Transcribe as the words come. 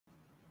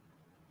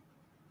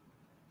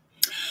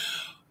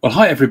Well,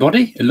 hi,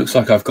 everybody. It looks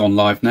like I've gone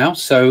live now.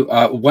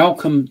 So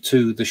welcome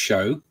to the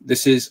show.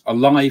 This is a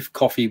live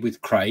coffee with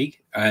Craig.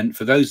 And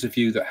for those of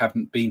you that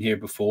haven't been here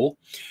before,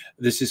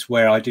 this is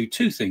where I do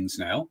two things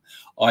now.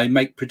 I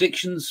make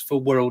predictions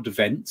for world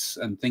events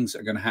and things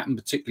that are going to happen,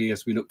 particularly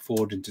as we look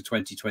forward into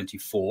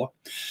 2024.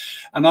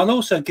 And I'll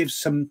also give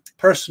some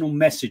personal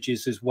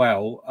messages as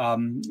well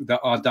that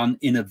are done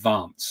in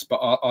advance. But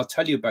I'll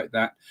tell you about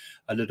that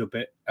a little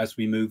bit as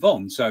we move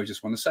on. So I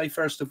just want to say,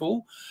 first of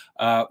all,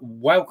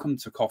 welcome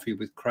to Coffee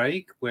with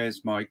Craig.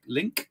 Where's my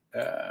link?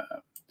 There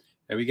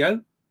we go.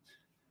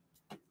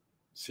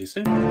 See you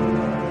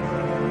soon.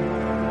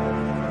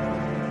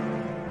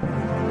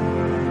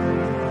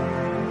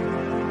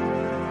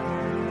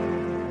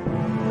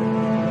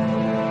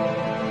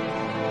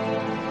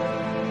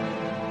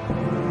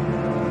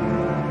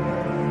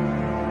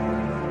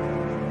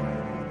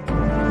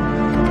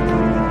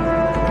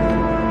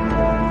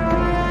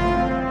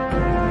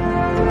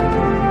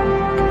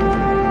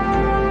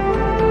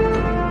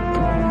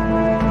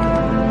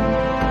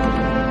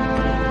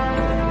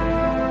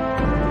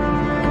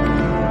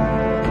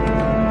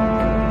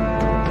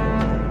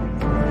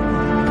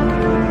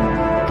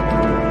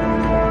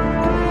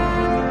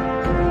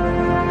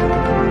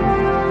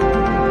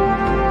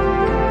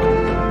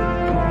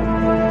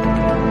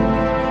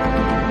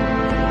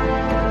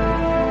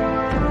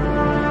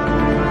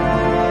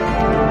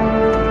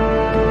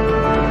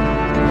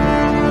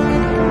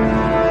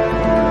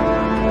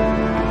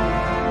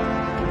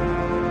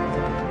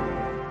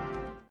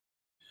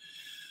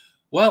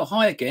 Well,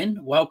 hi again.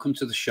 Welcome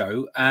to the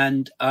show.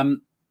 And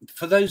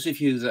for those of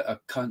you that are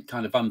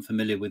kind of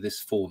unfamiliar with this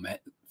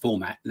format,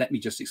 let me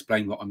just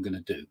explain what I'm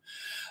going to do.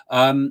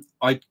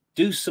 I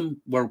do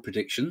some world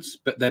predictions,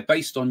 but they're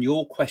based on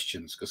your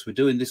questions because we're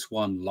doing this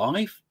one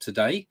live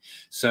today.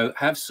 So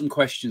have some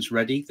questions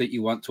ready that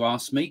you want to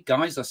ask me.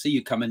 Guys, I see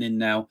you coming in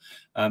now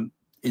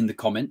in the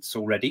comments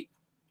already.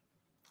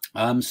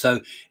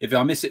 So if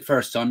I miss it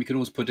first time, you can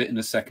always put it in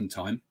a second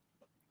time.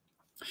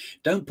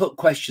 Don't put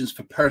questions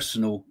for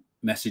personal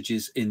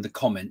messages in the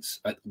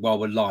comments while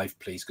we're live,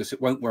 please, because it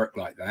won't work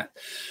like that.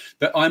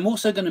 But I'm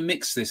also going to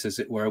mix this, as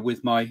it were,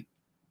 with my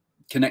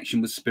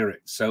connection with spirit.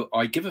 So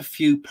I give a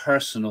few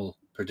personal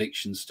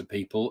predictions to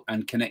people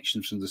and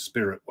connections from the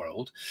spirit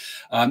world.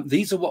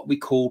 These are what we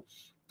call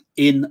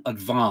in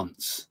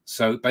advance.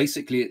 So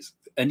basically it's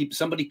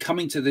somebody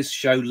coming to this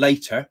show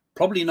later,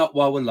 probably not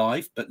while we're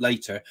live, but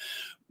later,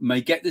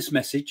 may get this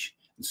message.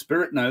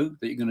 Spirit know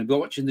that you're going to be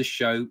watching this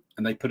show,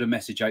 and they put a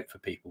message out for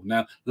people.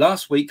 Now,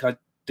 last week I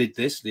did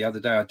this, the other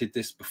day I did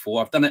this before.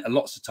 I've done it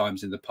lots of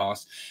times in the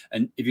past,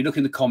 and if you look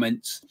in the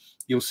comments,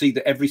 you'll see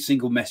that every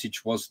single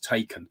message was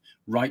taken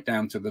right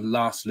down to the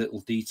last little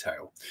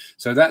detail.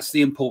 So that's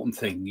the important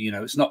thing. You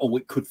know, it's not all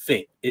it could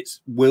fit, it's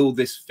will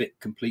this fit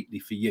completely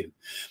for you.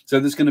 So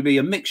there's going to be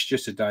a mixture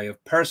today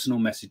of personal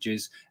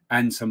messages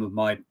and some of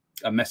my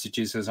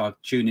messages as I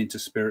tune into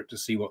spirit to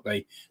see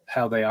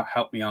how they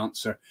help me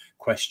answer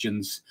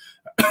questions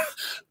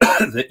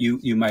that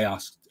you may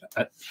ask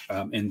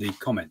in the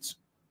comments.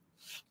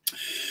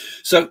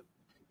 So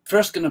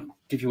first going to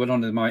give you one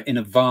of my in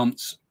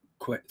advance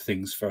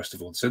things first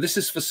of all. So this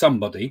is for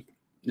somebody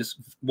that's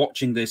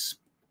watching this,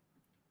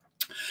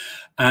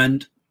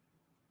 and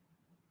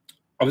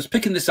I was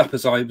picking this up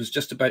as I was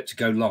just about to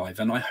go live,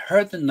 and I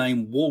heard the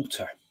name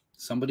Walter,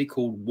 somebody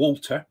called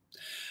Walter,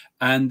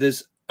 and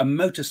there's a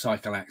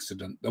motorcycle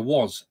accident. There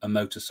was a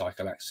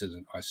motorcycle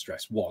accident, I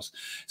stress was.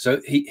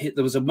 So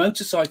there was a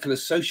motorcycle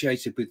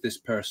associated with this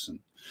person,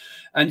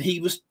 and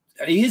he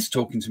is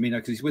talking to me now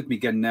because he's with me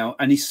again now,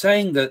 and he's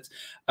saying that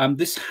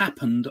this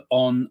happened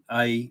on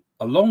a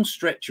long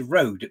stretch of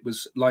road. It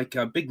was like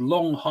a big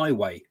long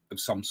highway of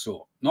some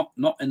sort,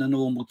 not in a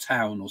normal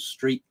town or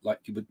street like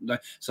you would know.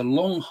 It's a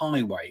long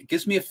highway. It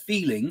gives me a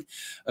feeling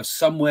of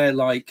somewhere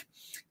like,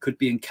 could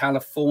be in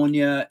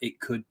California, it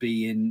could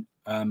be in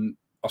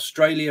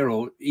Australia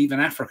or even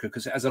Africa,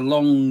 because it has a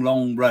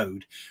long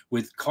road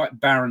with quite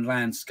barren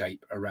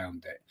landscape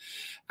around it.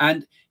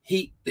 And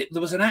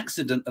there was an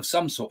accident of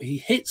some sort. He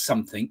hit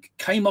something,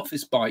 came off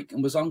his bike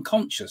and was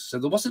unconscious. So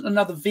there wasn't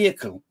another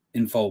vehicle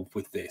involved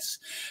with this.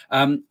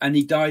 And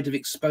he died of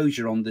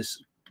exposure on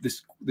this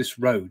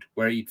road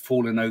where he'd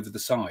fallen over the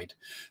side.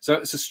 So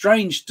it's a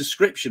strange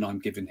description I'm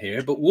giving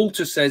here, but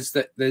Walter says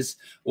that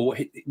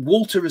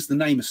Walter is the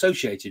name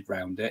associated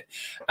around it,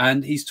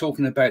 and he's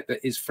talking about that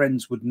his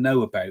friends would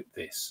know about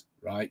this,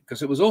 right?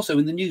 Because it was also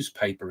in the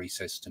newspaper, he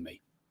says to me.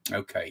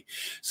 Okay,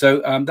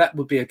 so that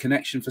would be a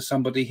connection for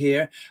somebody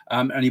here,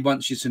 and he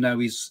wants you to know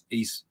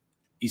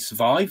he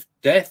survived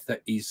death,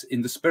 that he's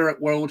in the spirit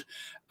world,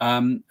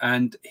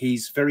 and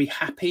he's very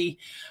happy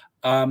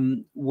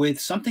with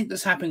something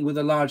that's happening with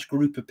a large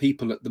group of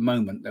people at the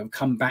moment that have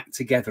come back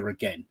together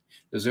again.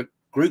 There's a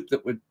group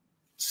that were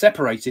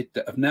separated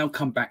that have now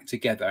come back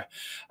together,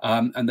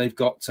 and they've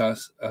got a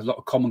lot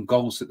of common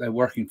goals that they're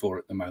working for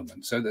at the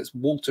moment. So that's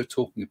Walter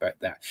talking about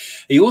that.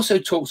 He also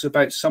talks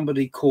about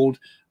somebody called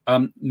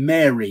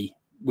Mary,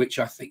 which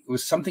I think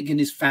was something in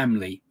his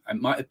family.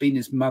 It might have been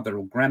his mother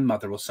or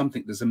grandmother or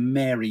something. There's a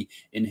Mary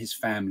in his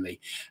family.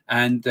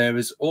 And there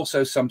is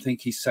also something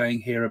he's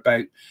saying here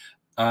about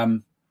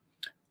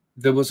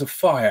there was a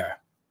fire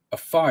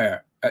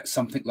at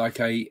something like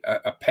a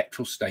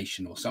petrol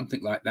station or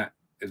something like that,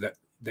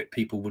 that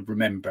people would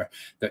remember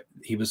that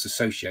he was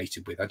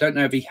associated with. I don't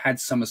know if he had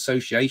some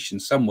association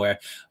somewhere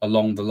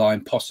along the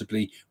line,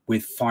 possibly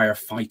with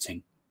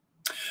firefighting.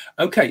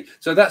 Okay,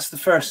 so that's the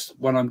first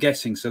one I'm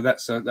guessing. So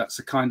that's a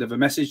kind of a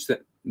message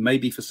that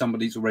maybe for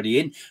somebody who's already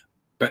in.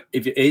 But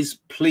if it is,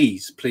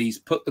 please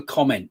put the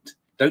comment.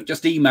 Don't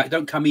just email.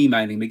 Don't come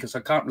emailing me because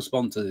I can't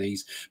respond to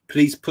these.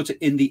 Please put it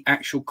in the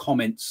actual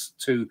comments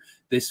to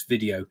this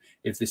video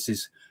if this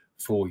is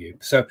for you.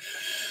 So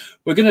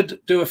we're going to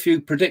do a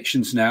few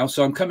predictions now.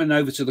 So I'm coming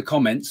over to the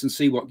comments and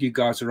see what you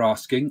guys are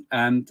asking,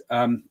 and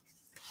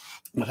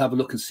we'll have a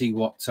look and see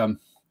what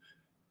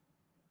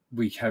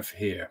we have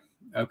here.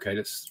 Okay,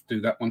 let's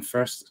do that one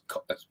first.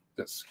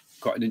 That's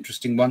quite an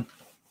interesting one.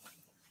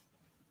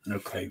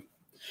 Okay,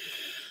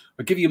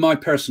 I'll give you my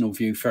personal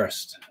view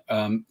first,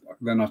 then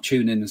I'll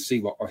tune in and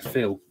see what I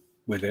feel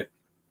with it.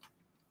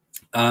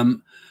 I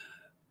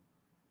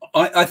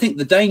think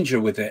the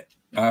danger with it,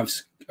 I've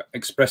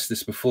expressed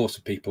this before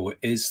to people,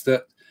 is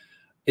that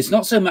it's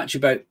not so much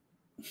about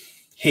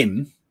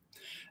him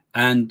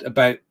and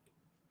about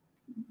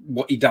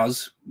what he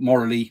does,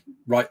 morally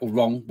right or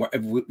wrong,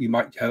 whatever you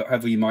might,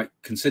 however you might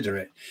consider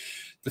it.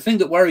 The thing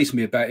that worries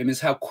me about him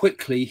is how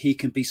quickly he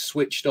can be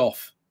switched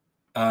off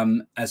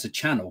as a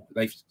channel.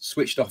 They've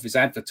switched off his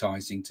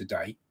advertising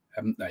today,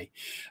 haven't they?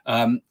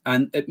 And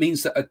it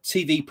means that a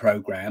TV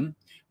program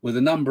with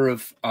a number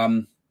of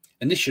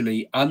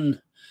initially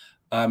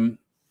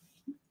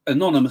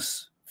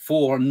anonymous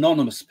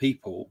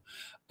people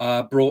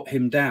brought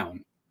him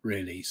down,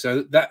 really.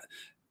 So that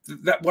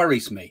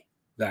worries me,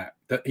 that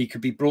he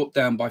could be brought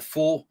down by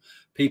 4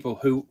 people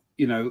who,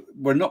 you know,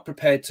 were not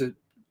prepared to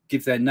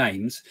give their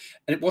names,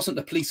 and it wasn't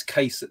a police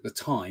case at the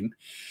time.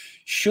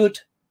 Should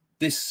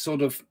this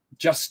sort of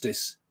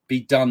justice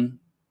be done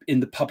in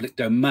the public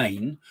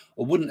domain,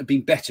 or wouldn't it have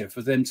been better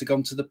for them to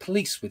go to the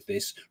police with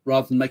this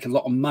rather than make a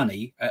lot of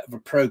money out of a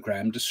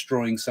program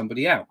destroying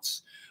somebody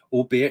else,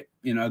 albeit,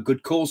 you know, a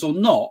good cause or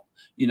not?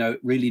 You know,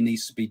 it really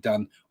needs to be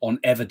done on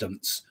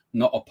evidence,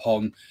 not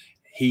upon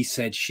he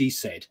said, she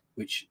said,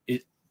 which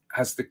it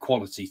has the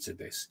quality to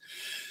this.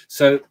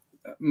 So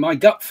my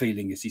gut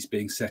feeling is he's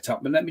being set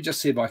up, but let me just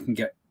see if I can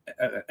get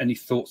any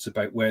thoughts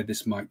about where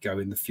this might go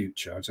in the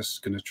future. I'm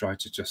just going to try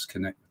to just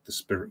connect with the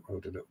spirit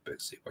world a little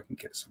bit, see if I can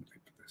get something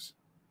for this.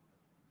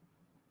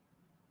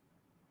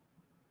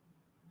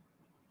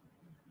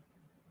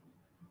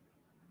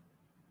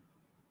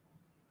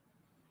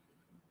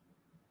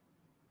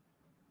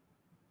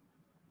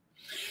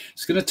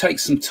 It's going to take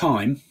some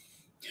time,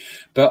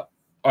 but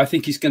I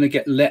think he's going to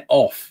get let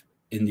off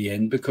in the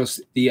end,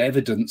 because the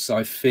evidence,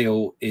 I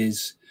feel,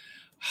 is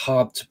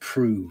hard to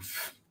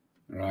prove,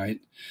 right?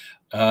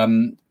 I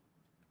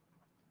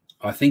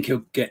think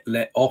he'll get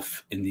let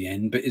off in the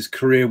end, but his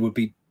career will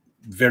be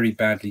very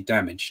badly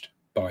damaged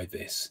by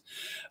this.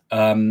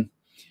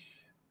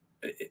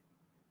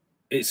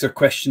 It's a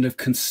question of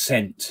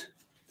consent.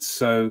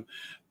 So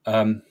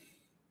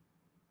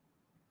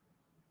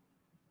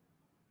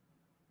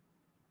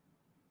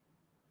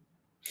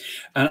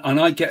and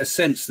I get a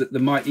sense that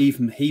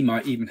he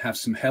might even have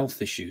some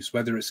health issues,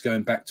 whether it's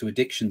going back to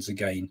addictions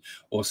again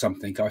or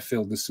something. I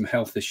feel there's some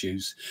health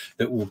issues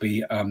that will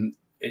be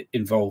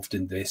involved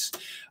in this.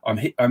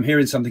 I'm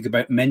hearing something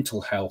about mental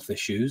health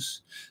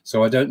issues,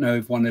 so I don't know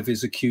if one of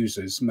his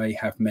accusers may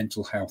have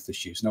mental health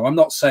issues. Now, I'm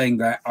not saying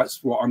that.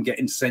 That's what I'm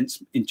getting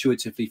sense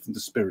intuitively from the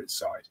spirit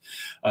side.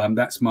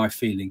 That's my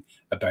feeling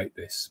about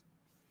this.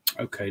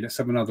 Okay, let's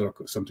have another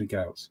look at something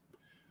else.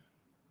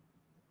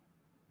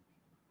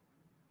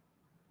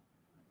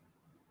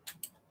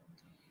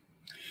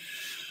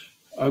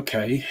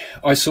 Okay,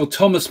 I saw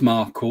Thomas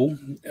Markle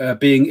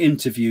being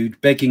interviewed,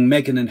 begging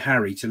Meghan and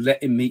Harry to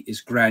let him meet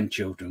his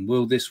grandchildren.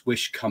 Will this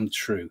wish come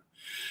true?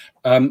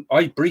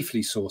 I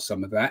briefly saw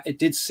some of that. It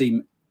did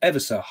seem ever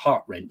so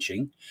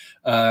heart-wrenching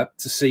to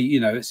see,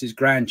 you know, it's his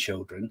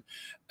grandchildren.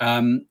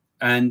 And,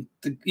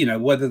 you know,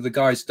 whether the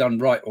guy's done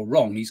right or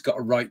wrong, he's got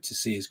a right to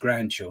see his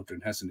grandchildren,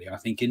 hasn't he? I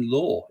think in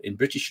law, in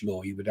British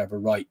law, he would have a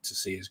right to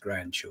see his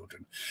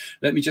grandchildren.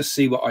 Let me just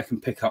see what I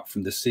can pick up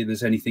from this, see if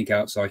there's anything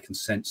else I can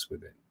sense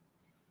with it.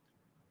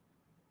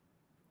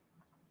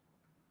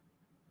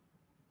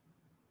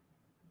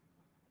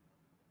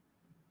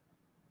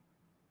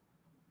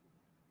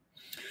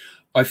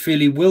 I feel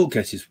he will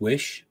get his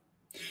wish,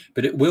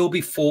 but it will be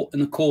fought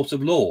in a court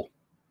of law.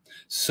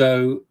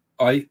 So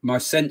my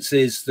sense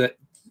is that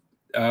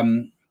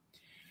he'll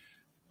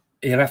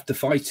have to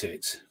fight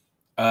it.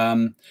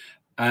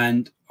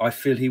 And I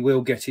feel he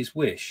will get his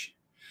wish.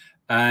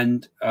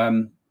 And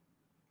in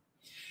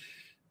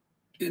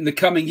the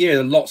coming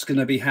year, a lot's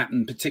going to be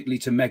happening, particularly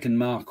to Meghan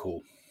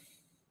Markle.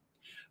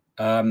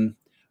 I'm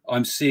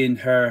seeing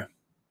her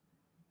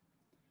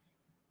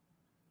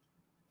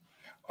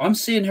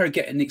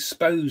getting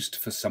exposed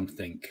for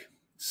something.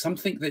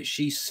 something that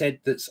she said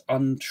that's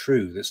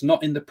untrue, that's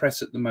not in the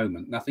press at the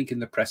moment, nothing in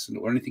the press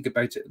or anything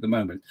about it at the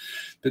moment,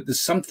 but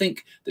there's something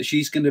that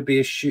she's going to be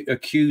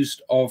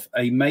accused of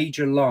a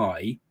major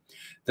lie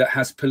that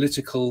has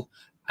political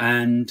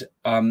and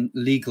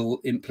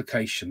legal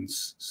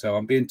implications. So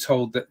I'm being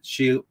told that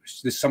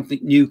there's something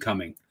new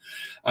coming.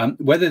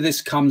 Whether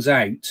this comes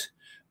out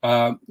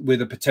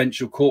with a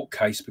potential court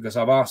case, because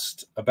I've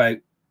asked about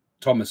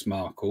Thomas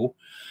Markle,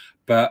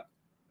 but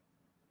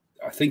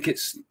I think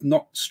it's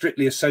not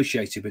strictly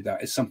associated with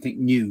that. It's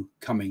something new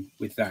coming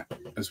with that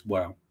as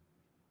well.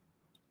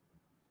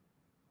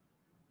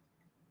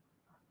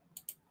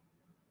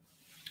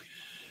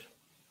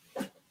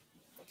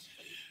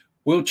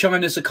 Will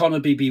China's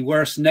economy be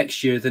worse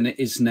next year than it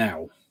is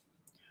now?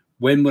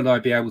 When will I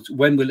be able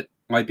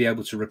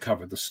to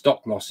recover? The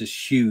stock loss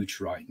is huge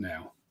right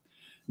now.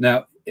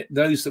 Now,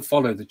 those that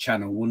follow the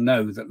channel will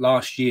know that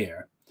last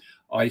year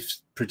I've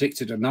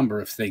predicted a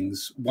number of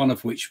things, one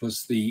of which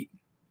was the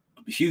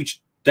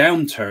huge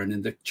downturn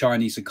in the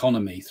Chinese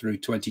economy through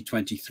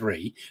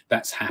 2023.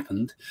 That's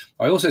happened.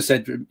 I also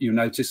said, you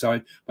notice,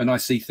 when I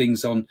see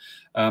things on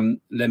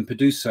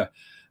Lampedusa,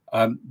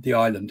 the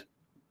island,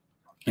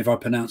 if I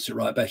pronounce it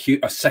right, about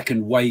a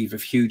second wave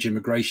of huge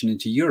immigration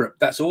into Europe,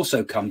 that's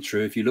also come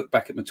true if you look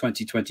back at my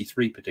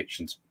 2023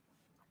 predictions.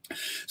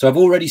 So I've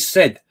already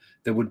said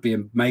there would be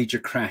a major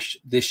crash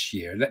this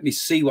year. Let me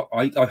see what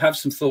I have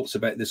some thoughts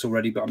about this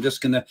already, but I'm just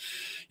going to,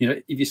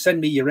 if you send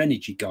me your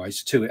energy,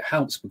 guys, too, it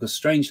helps, because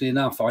strangely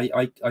enough,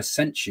 I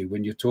sense you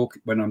when you're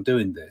talking, when I'm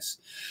doing this.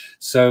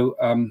 So,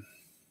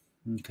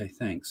 okay,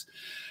 thanks.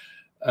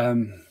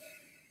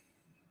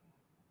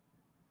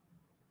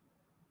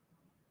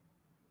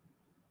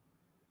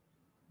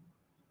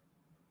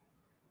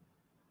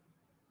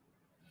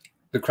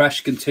 The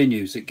crash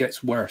continues. It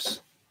gets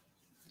worse.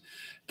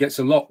 Gets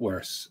a lot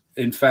worse.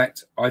 In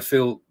fact, I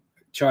feel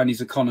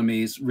Chinese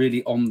economy is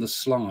really on the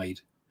slide,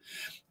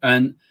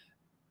 and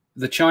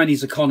the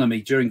Chinese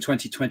economy during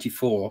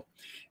 2024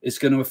 is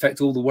going to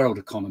affect all the world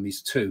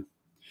economies too.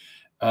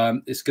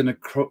 It's going to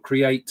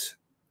create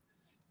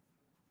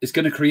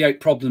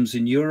problems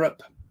in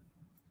Europe,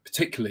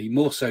 particularly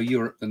more so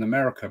Europe than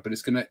America, but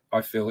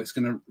I feel it's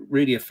going to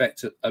really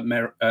affect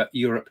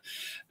Europe,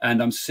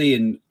 and I'm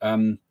seeing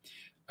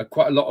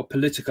quite a lot of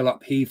political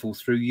upheaval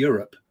through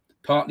Europe,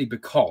 partly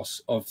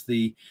because of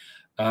the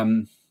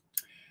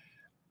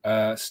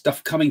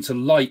stuff coming to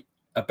light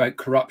about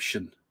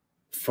corruption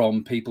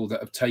from people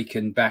that have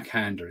taken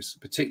backhanders,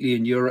 particularly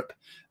in Europe.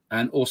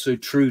 And also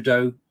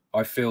Trudeau,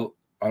 I feel,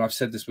 and I've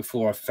said this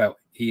before, I felt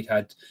he's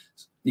had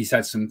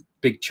some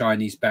big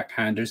Chinese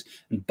backhanders,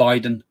 and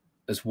Biden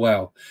as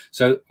well.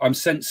 So I'm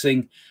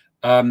sensing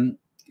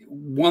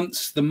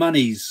once the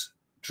money's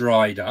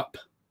dried up,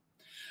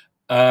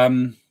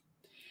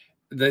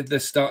 there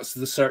starts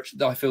the search.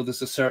 I feel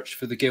there's a search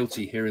for the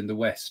guilty here in the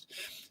West.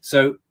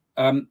 So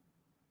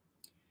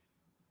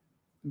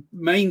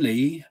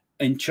mainly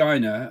in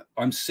China,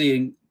 I'm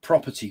seeing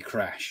property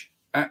crash.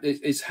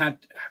 It's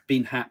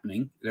been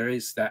happening. There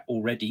is that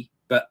already,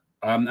 but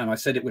and I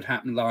said it would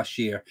happen last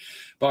year,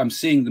 but I'm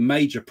seeing the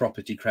major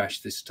property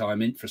crash this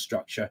time.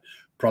 Infrastructure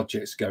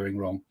projects going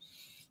wrong.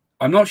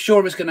 I'm not sure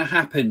if it's going to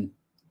happen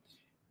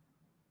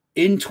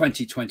in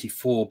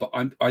 2024, but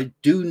I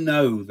do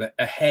know that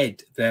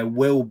ahead there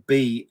will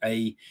be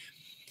a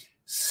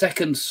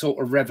second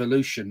sort of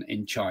revolution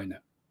in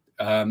China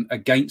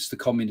against the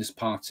Communist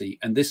Party,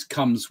 and this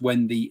comes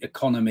when the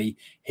economy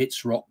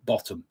hits rock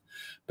bottom.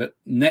 But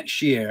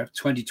next year,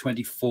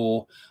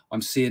 2024,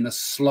 I'm seeing a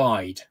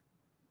slide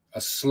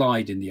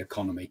in the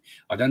economy.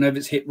 I don't know if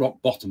it's hit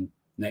rock bottom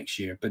next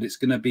year, but it's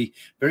going to be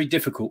very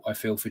difficult, I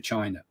feel, for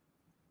China.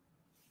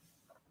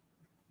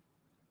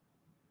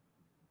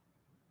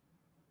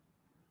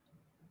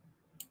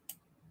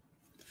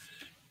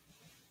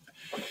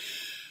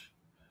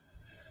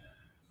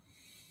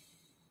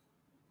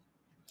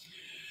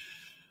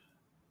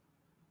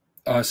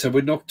 So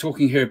we're not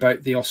talking here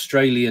about the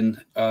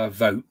Australian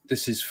vote.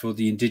 This is for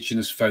the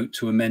Indigenous vote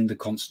to amend the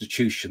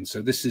Constitution.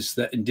 So this is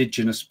that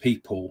Indigenous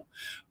people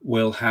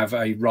will have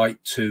a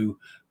right to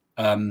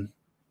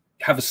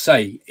have a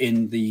say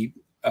in the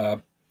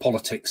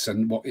politics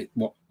and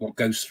what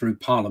goes through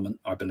Parliament,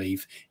 I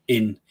believe,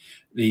 in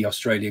the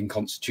Australian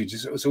Constitution.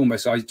 So it was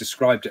almost, I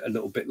described it a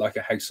little bit like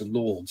a House of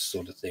Lords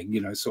sort of thing,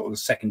 sort of a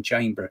second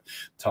chamber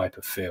type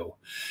of feel.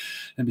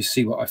 Let me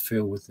see what I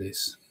feel with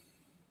this.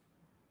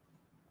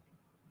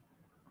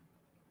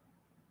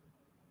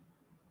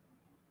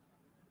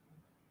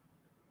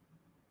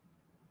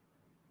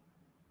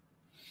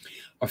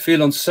 I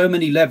feel on so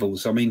many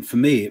levels. I mean, for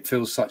me, it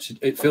feels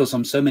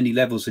on so many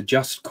levels a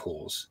just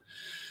cause,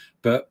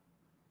 but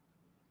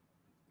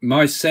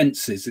my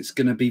sense is it's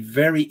going to be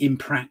very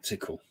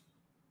impractical,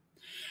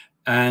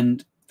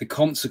 and the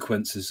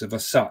consequences are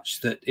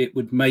such that it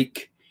would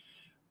make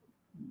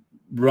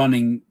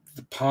running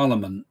the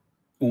Parliament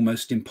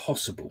almost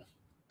impossible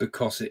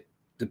because it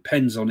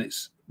depends on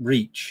its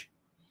reach.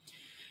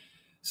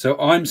 So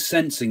I'm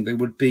sensing there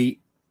would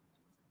be,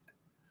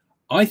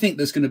 I think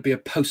there's going to be a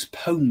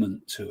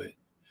postponement to it.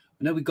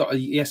 I know we've got a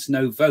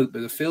yes/no vote,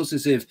 but it feels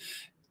as if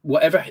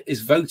whatever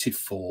is voted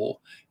for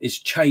is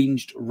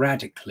changed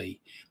radically.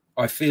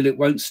 I feel it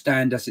won't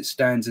stand as it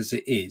stands as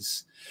it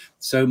is.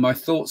 So my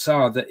thoughts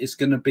are that it's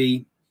going to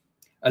be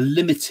a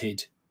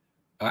limited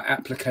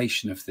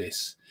application of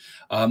this,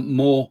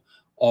 more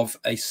of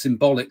a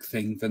symbolic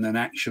thing than an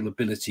actual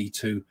ability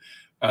to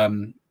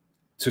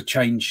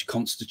change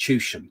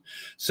constitution.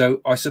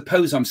 So I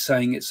suppose I'm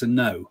saying it's a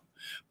no,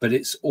 but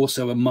it's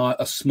also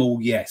a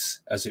small yes,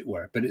 as it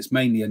were, but it's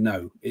mainly a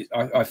no.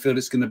 I feel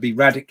it's going to be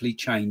radically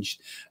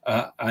changed,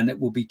 and it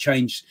will be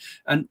changed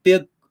and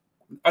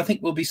I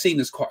think will be seen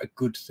as quite a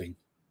good thing.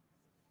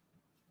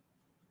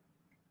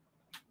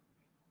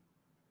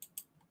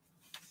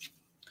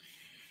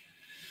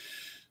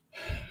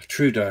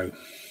 Trudeau,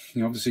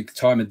 obviously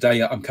time of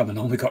day I'm coming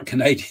on, we've got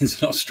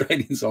Canadians and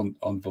Australians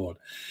on board.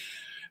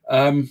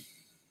 I've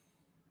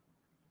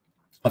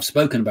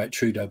spoken about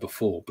Trudeau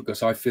before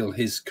because I feel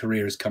his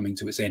career is coming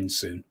to its end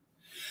soon.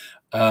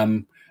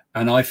 And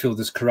I feel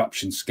there's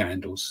corruption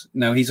scandals.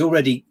 Now, he's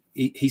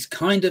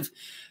kind of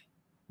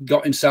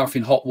got himself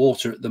in hot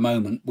water at the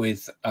moment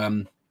with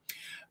the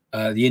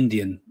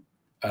Indian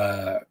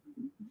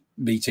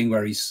meeting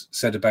where he's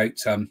said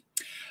about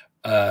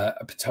a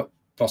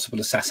possible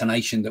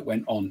assassination that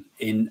went on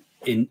in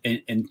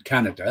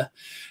Canada.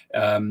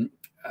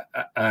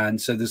 And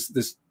so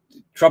there's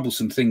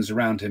troublesome things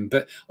around him,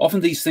 but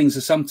often these things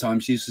are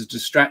sometimes used as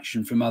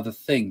distraction from other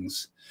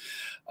things.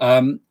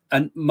 And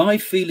my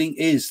feeling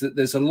is that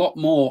there's a lot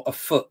more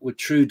afoot with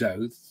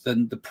Trudeau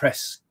than the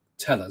press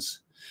tell us.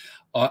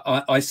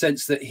 I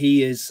sense that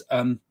he is,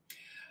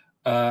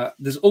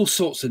 there's all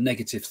sorts of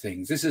negative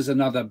things. This is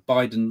another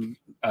Biden,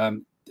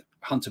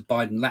 Hunter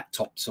Biden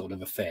laptop sort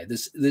of affair.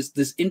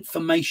 There's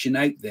information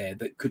out there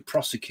that could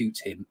prosecute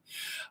him,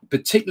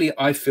 particularly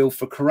I feel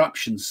for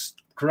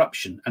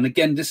corruption. And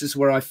again, this is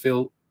where I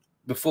feel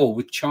before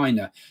with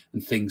China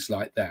and things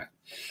like that.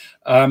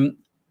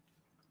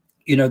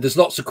 There's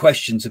lots of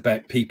questions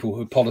about people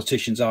who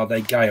politicians, are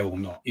they gay or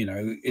not?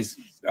 Is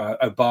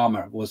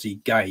Obama, was he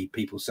gay?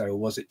 People say, or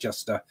was it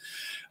just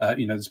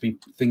there's been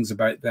things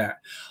about that.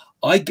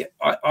 I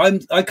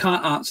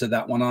can't answer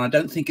that one, and I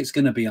don't think it's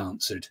going to be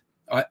answered.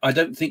 I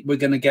don't think we're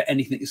going to get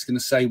anything that's going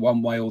to say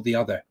one way or the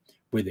other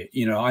with it.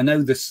 I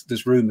know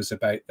there's rumors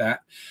about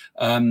that.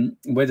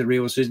 Whether it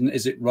was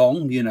is it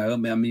wrong?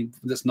 I mean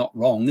that's not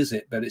wrong, is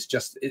it? But it's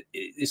just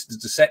it's the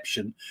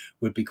deception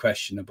would be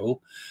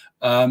questionable.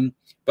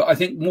 But I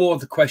think more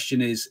of the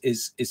question is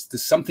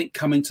there's something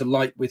coming to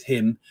light with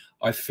him,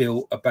 I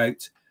feel,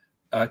 about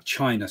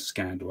China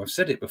scandal. I've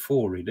said it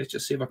before, really. Let's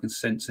just see if I can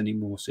sense any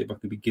more, see if I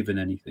can be given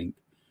anything.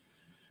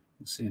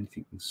 Let's see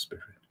anything in the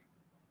spirit.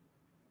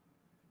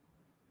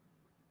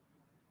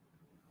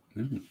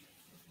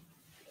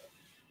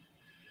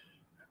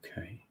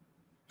 Okay.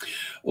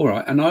 All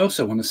right. And I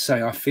also want to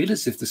say, I feel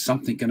as if there's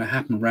something going to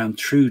happen around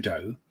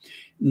Trudeau,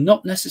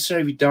 not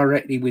necessarily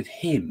directly with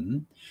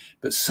him,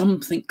 but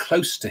something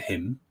close to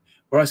him,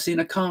 where I've seen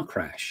a car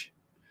crash.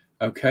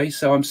 Okay.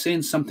 So I'm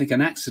seeing something,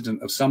 an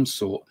accident of some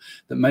sort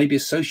that may be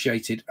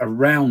associated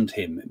around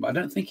him. I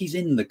don't think he's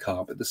in the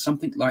car, but there's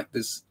something like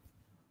there's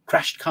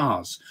crashed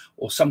cars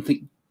or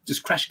something,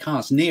 just crashed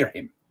cars near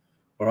him.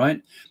 All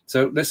right.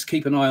 So let's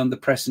keep an eye on the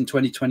press in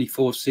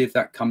 2024, see if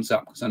that comes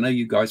up, because I know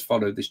you guys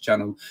follow this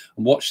channel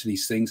and watch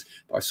these things.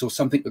 But I saw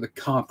something with a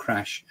car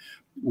crash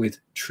with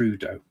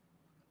Trudeau.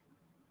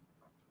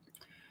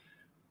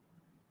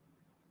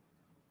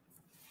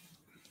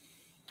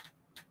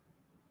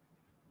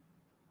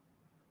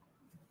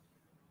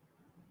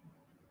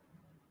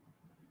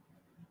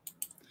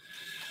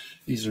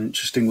 These are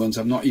interesting ones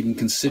I've not even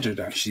considered,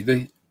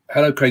 actually.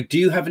 Hello, Craig. Do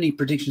you have any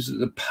predictions that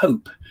the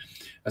Pope,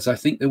 as I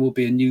think there will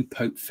be a new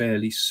Pope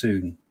fairly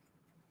soon?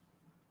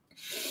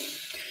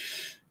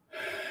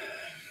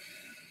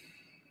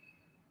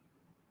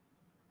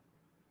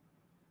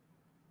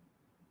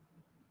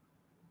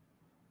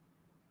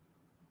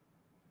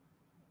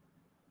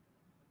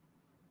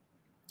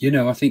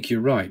 I think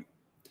you're right.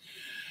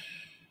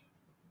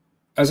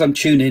 As I'm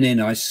tuning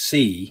in, I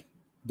see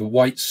the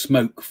white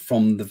smoke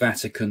from the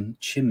Vatican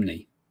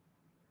chimney.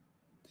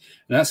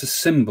 And that's a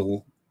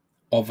symbol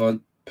of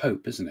a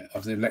pope, isn't it?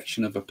 Of the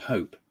election of a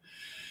pope.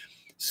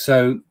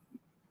 So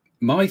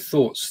my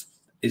thoughts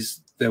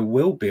is there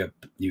will be a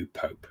new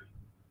pope.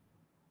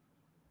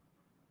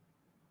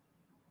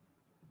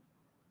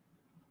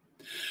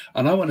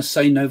 And I want to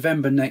say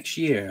November next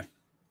year.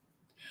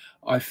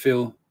 I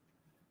feel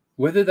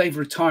whether they've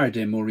retired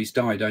him or he's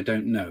died, I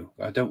don't know.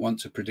 I don't want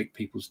to predict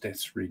people's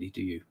deaths, really,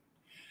 do you?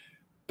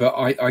 But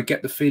I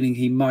get the feeling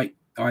he might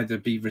either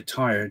be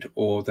retired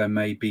or there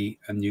may be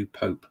a new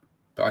pope.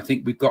 But I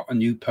think we've got a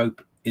new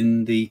pope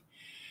in the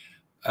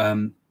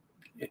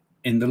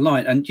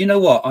line. And you know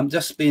what? I'm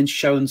just being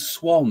shown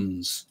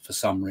swans for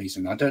some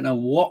reason. I don't know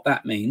what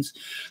that means,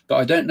 but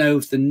I don't know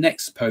if the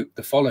next pope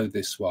to follow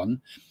this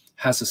one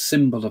has a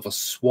symbol of a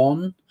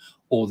swan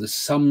or there's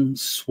some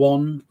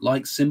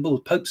swan-like symbol.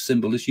 The Pope's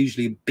symbol is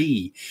usually a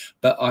bee,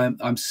 but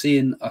I'm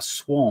seeing a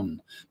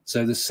swan.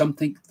 So there's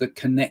something that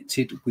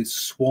connected with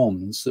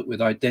swans that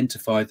would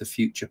identify the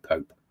future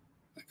Pope.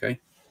 Okay,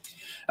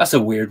 that's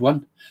a weird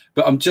one,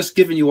 but I'm just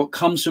giving you what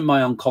comes from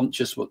my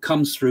unconscious, what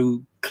comes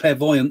through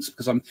clairvoyance,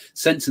 because I'm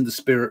sensing the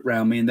spirit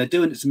around me, and they're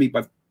doing it to me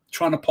by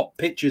trying to pop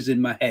pictures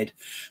in my head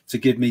to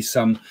give me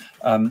some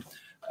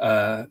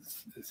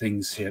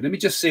things here. Let me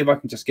just see if I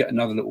can just get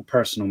another little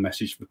personal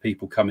message for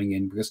people coming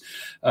in, because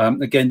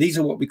again, these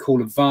are what we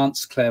call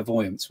advanced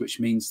clairvoyance, which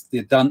means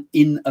they're done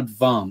in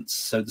advance.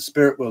 So the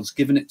spirit world's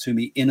given it to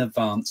me in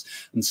advance,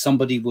 and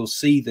somebody will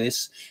see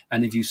this.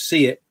 And if you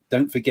see it,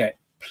 don't forget,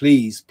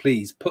 please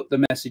put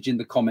the message in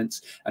the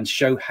comments and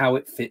show how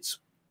it fits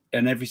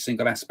in every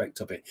single aspect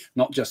of it,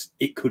 not just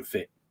it could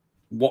fit.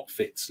 What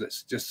fits?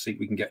 Let's just see if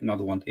we can get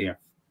another one here.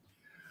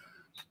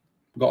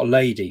 We've got a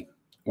lady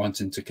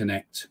wanting to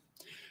connect,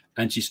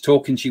 and she's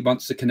talking. She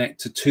wants to connect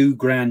to 2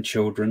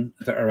 grandchildren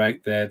that are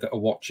out there that are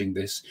watching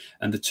this,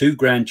 and the 2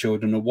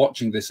 grandchildren are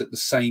watching this at the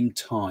same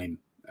time.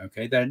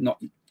 Okay, they're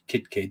not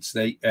kids,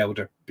 they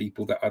elder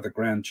people that are the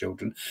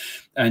grandchildren.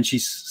 And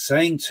she's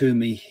saying to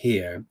me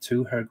here,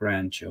 to her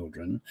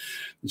grandchildren,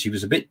 and she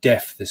was a bit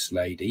deaf, this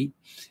lady,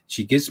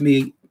 she gives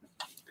me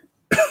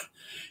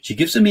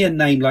a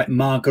name like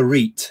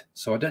Marguerite.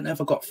 So I don't know if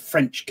I've got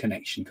French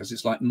connection, because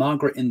it's like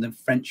Margaret in the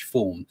French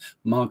form,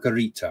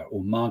 Margarita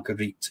or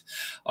Marguerite,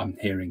 I'm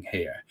hearing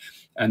here.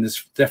 And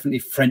there's definitely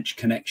French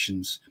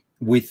connections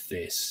with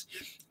this.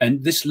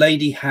 And this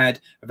lady had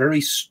a very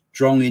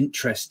strong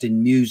interest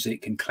in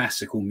music and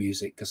classical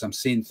music, because I'm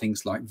seeing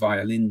things like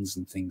violins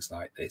and things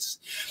like this.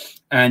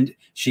 And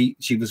she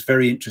was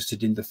very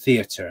interested in the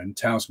theatre, and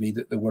tells me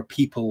that there were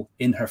people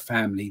in her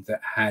family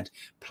that had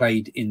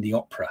played in the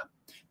opera.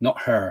 Not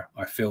her,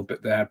 I feel,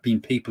 but there have been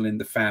people in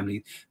the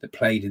family that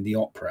played in the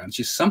opera. And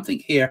she's something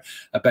here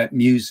about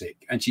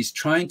music, and she's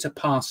trying to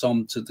pass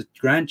on to the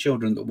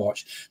grandchildren that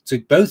watch, to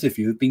both of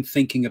you who've been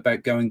thinking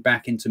about going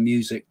back into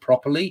music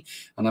properly.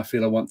 And I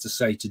feel I want to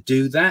say to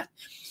do that.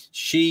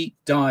 She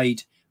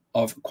died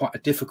of quite a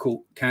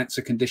difficult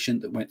cancer condition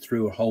that went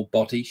through her whole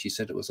body. She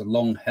said it was a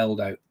long held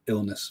out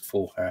illness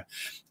for her.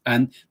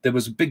 And there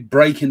was a big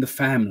break in the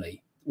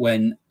family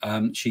when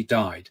she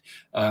died.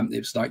 It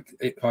was like,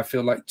 I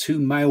feel like 2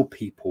 male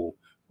people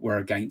were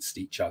against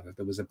each other.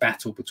 There was a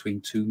battle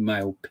between 2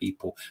 male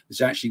people,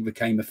 which actually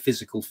became a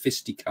physical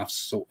fisticuffs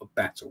sort of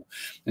battle.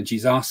 And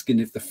she's asking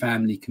if the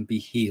family can be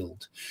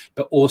healed.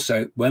 But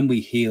also, when we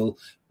heal,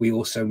 we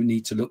also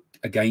need to look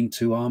again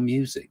to our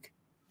music.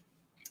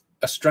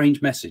 A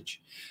strange message,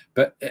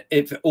 but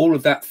if all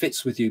of that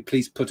fits with you,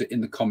 please put it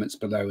in the comments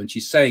below. And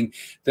she's saying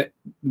that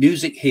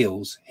music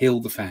heals,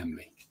 heal the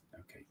family.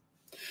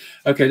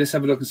 Okay, let's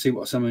have a look and see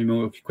what some of the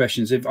more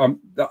questions. If I'm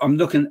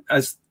looking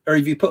or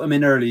if you put them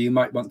in early, you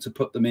might want to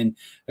put them in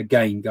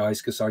again,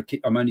 guys, because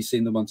I'm only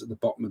seeing the ones at the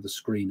bottom of the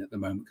screen at the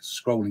moment, because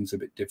scrolling's a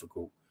bit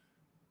difficult.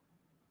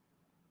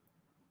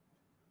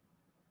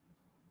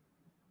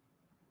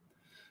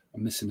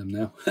 I'm missing them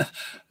now.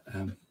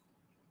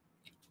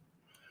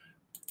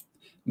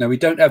 No, we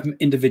don't have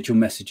individual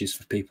messages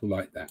for people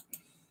like that.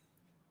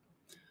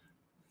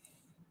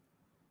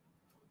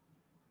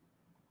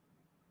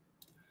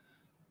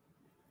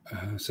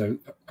 So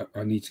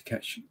I need to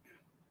catch.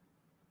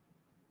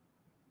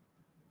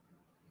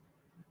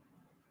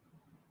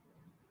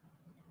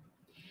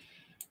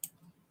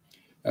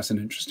 That's an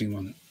interesting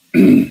one.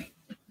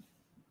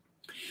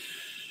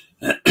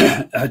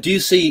 Do you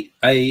see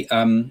a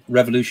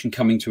revolution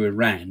coming to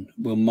Iran?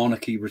 Will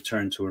monarchy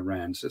return to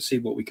Iran? So let's see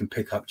what we can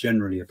pick up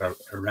generally about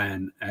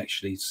Iran,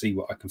 actually see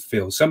what I can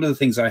feel. Some of the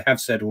things I have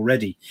said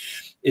already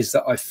is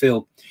that I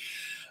feel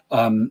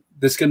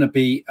there's going to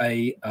be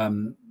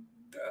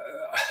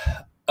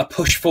a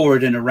push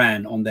forward in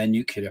Iran on their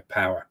nuclear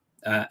power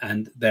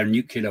and their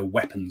nuclear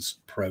weapons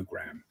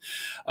program.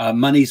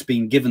 Money's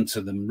been given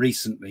to them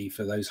recently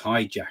for those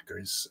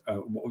hijackers,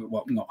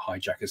 well, not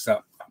hijackers,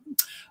 that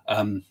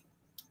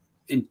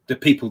the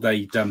people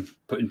they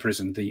put in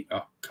prison.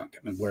 I can't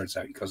get my words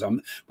out, because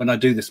when I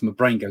do this, my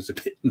brain goes a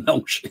bit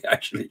noshy,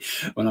 actually,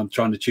 when I'm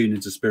trying to tune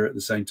into spirit at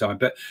the same time.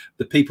 But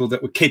the people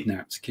that were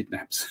kidnapped,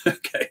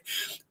 okay,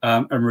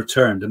 and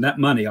returned, and that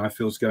money I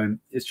feel is going.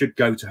 It should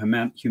go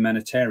to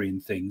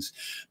humanitarian things,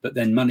 but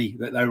then money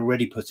that they're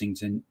already putting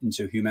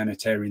into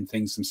humanitarian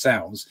things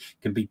themselves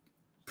can be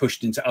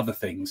pushed into other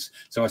things.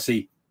 So I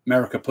see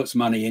America puts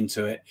money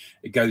into it.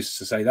 It goes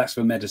to say that's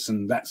for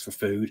medicine, that's for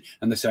food.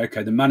 And they say,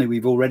 okay, the money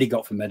we've already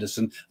got for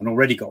medicine and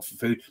already got for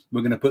food, we're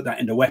going to put that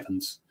into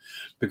weapons.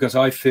 Because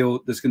I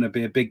feel there's going to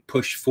be a big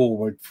push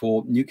forward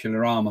for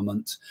nuclear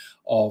armament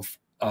of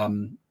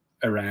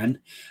Iran.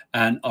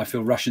 And I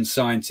feel Russian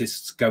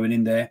scientists going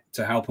in there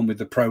to help them with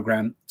the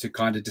program to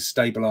kind of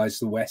destabilize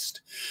the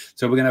West.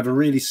 So we're going to have a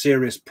really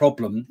serious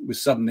problem with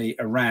suddenly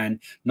Iran,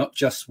 not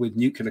just with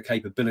nuclear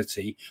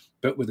capability,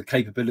 but with the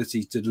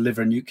capability to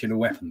deliver nuclear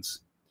weapons.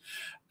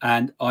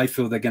 And I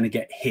feel they're going to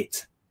get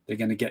hit. They're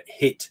going to get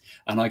hit.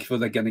 And I feel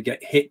they're going to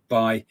get hit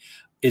by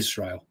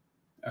Israel.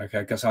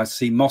 Okay, because I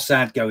see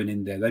Mossad going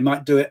in there. They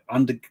might do it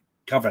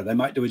undercover. They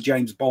might do a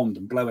James Bond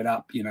and blow it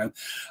up, you know.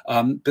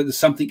 But there's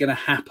something going to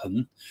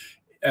happen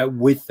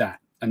with that.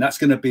 And that's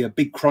going to be a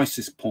big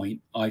crisis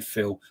point, I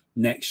feel,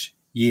 next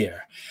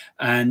year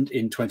and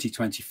in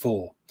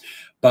 2024.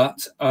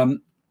 But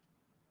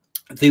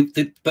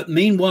but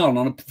meanwhile,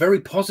 on a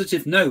very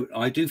positive note,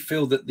 I do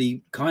feel that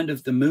the kind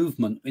of the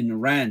movement in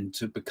Iran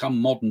to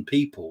become modern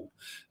people,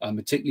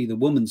 particularly the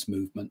women's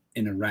movement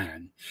in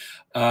Iran,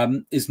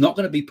 is not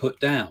going to be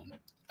put down.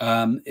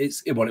 Well,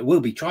 it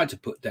will be tried to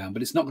put down,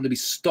 but it's not going to be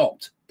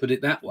stopped, put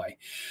it that way.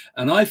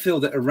 And I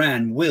feel that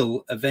Iran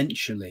will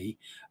eventually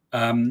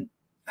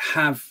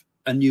have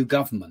a new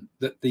government,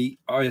 that the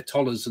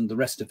Ayatollahs and the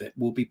rest of it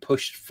will be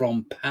pushed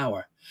from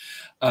power.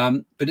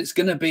 But it's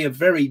going to be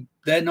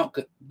they're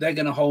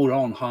going to hold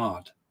on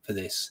hard for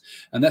this.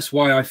 And that's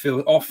why I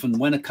feel often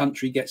when a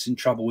country gets in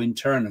trouble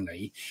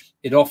internally,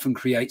 it often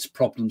creates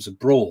problems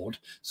abroad,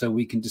 so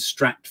we can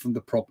distract from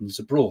the problems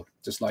abroad,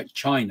 just like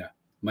China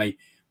may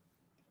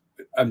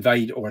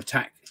invade or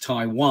attack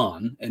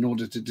Taiwan in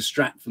order to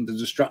distract from the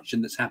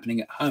destruction that's happening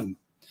at home.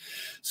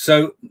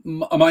 So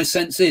my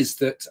sense is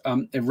that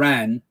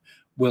Iran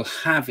will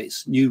have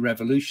its new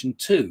revolution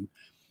too.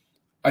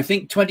 I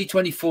think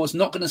 2024 is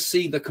not going to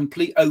see the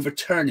complete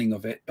overturning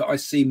of it, but I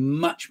see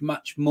much,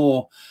 much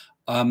more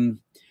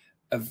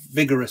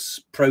vigorous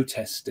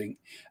protesting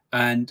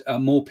and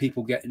more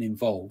people getting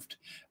involved,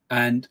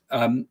 and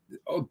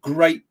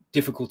great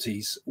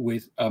difficulties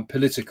with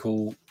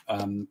political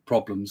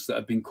problems that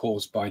have been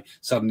caused by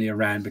suddenly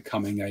Iran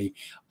becoming a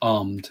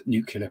armed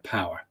nuclear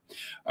power.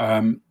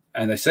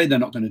 And they say they're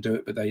not going to do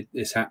it, but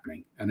it's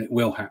happening, and it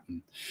will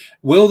happen.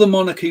 Will the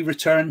monarchy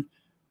return?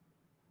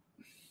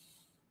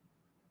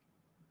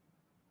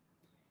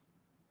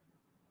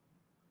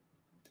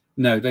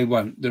 No, they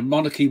won't. The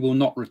monarchy will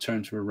not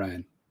return to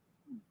Iran.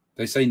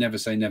 They say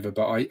never,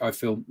 but I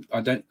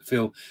don't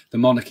feel the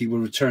monarchy will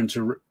return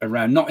to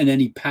Iran, not in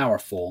any power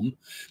form.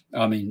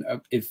 I mean,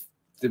 if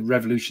the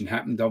revolution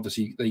happened,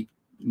 obviously the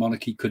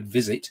monarchy could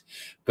visit,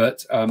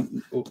 but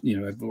you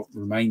know, what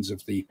remains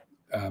of the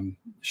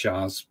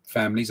Shah's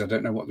families, I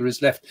don't know what there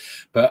is left,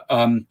 but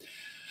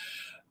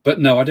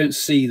no, I don't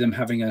see them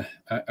having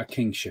a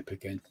kingship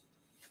again.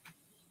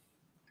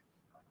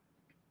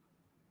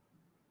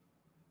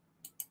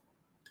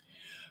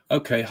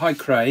 Okay, hi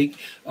Craig.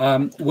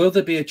 Will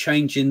there be a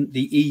change in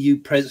the EU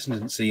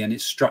presidency and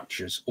its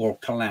structures, or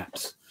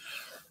collapse?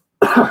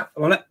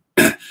 Well,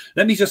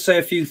 let me just say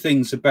a few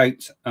things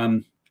about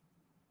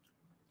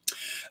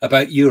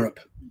Europe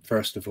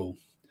first of all.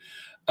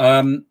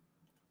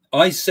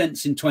 I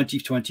sense in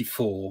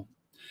 2024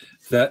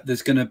 that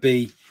there's going to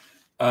be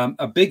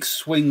a big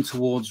swing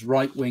towards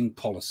right-wing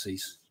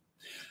policies,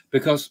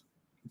 because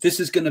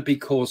this is going to be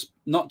caused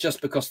not just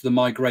because of the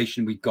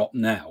migration we've got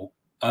now.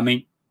 I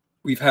mean,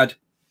 we've had,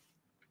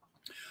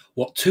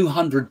 what,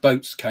 200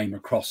 boats came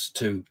across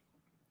to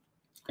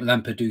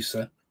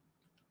Lampedusa,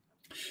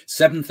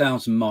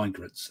 7,000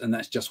 migrants, and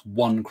that's just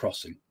one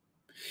crossing.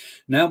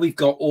 Now we've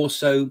got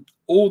also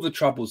all the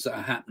troubles that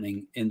are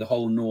happening in the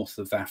whole north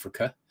of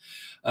Africa.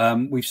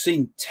 We've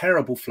seen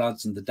terrible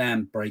floods and the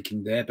dam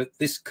breaking there, but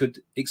this could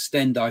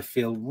extend, I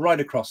feel, right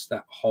across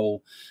that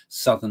whole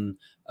southern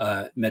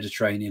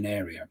Mediterranean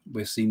area.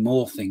 We'll see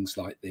more things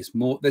like this.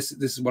 This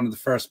is one of the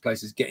first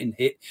places getting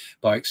hit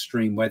by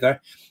extreme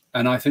weather,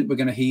 and I think we're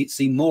going to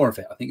see more of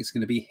it. I think it's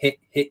going to be hit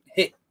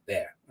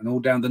there, and all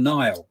down the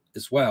Nile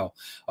as well,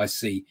 I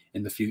see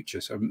in the future.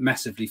 So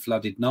massively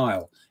flooded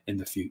Nile in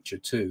the future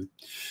too.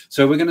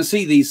 So we're going to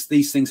see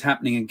these things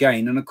happening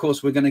again, and of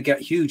course we're going to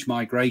get huge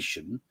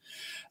migration.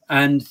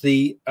 And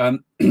the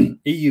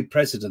EU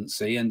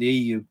presidency and the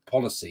EU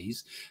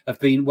policies have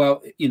been,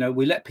 well, you know,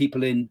 we let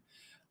people in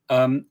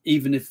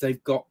even if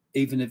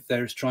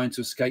they're trying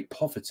to escape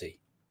poverty,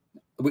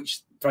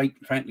 which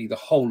frankly the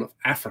whole of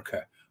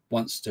Africa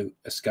wants to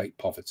escape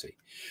poverty.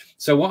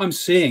 So what I'm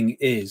seeing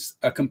is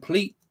a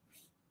complete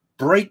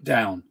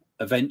breakdown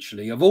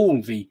eventually of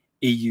all the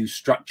EU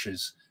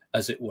structures,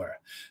 as it were.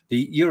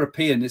 Europe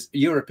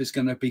is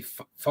going to be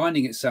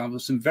finding itself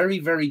with some very,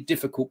 very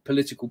difficult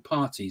political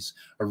parties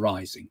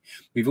arising.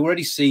 We've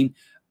already seen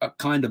a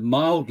kind of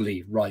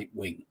mildly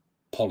right-wing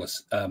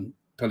politics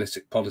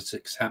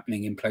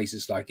happening in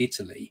places like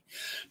Italy,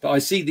 but I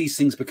see these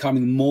things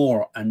becoming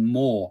more and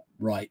more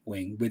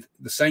right-wing, with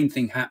the same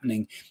thing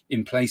happening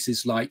in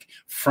places like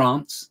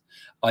France.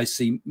 I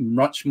see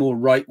much more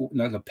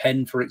Le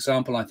Pen, for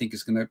example, I think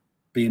is going to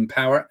be in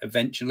power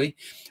eventually.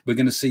 We're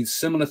going to see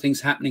similar things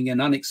happening in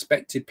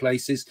unexpected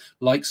places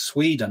like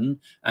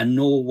Sweden and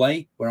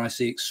Norway, where I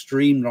see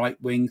extreme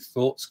right-wing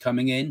thoughts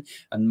coming in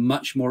and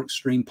much more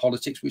extreme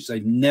politics, which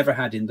they've never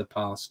had in the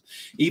past.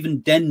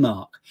 Even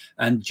Denmark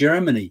and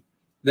Germany,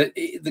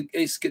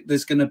 there's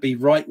going to be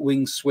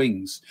right-wing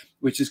swings,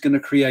 which is going to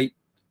create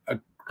a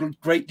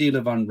great deal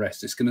of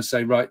unrest. It's going to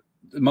say, right,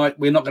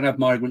 we're not going to have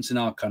migrants in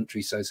our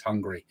country, says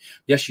Hungary.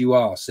 Yes, you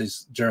are,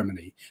 says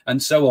Germany,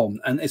 and so on.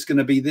 And it's going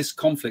to be this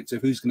conflict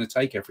of who's going to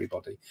take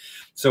everybody.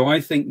 So I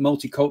think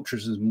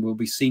multiculturalism will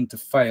be seen to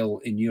fail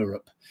in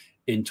Europe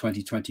in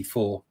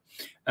 2024.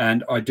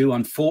 And I do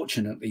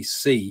unfortunately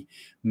see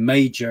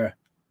major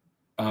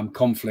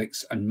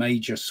conflicts and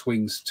major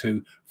swings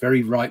to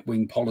very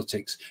right-wing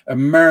politics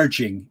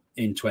emerging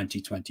in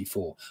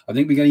 2024. I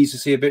think we're going to need to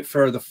see a bit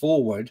further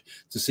forward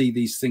to see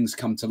these things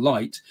come to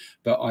light,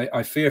 but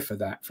I fear for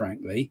that,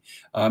 frankly.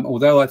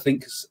 Although I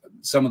think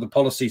some of the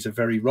policies are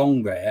very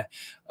wrong there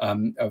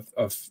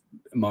of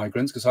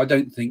migrants, because I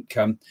don't think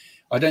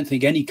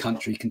any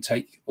country can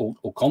take,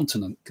 or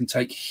continent can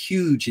take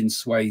huge in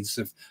swathes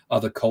of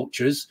other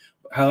cultures,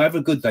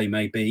 however good they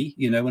may be.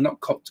 You know, we're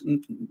not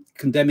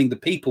condemning the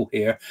people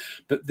here,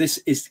 but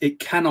it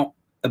cannot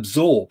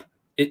absorb.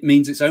 It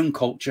means its own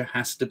culture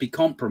has to be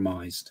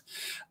compromised.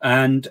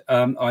 And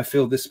I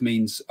feel this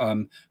means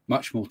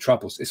much more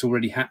troubles. It's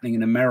already happening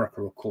in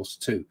America, of course,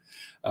 too,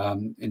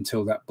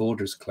 until that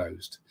border's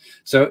closed.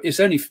 So it's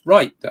only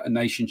right that a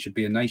nation should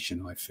be a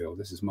nation, I feel.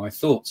 This is my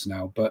thoughts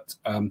now. But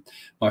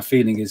my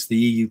feeling is the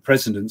EU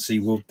presidency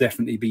will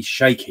definitely be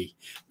shaky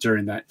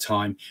during that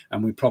time.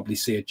 And we probably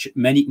see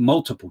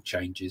multiple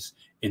changes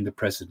in the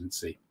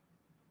presidency.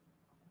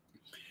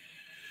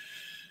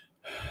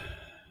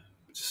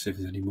 Just see if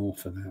there's any more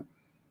for that.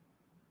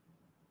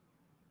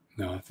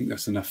 No, I think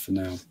that's enough for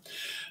now.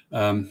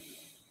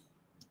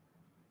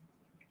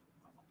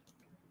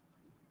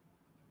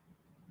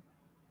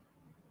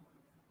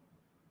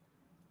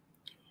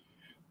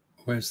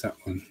 Where's that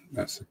one?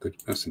 That's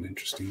an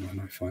interesting one,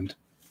 I find.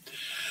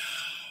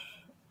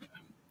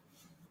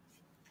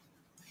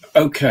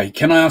 Okay,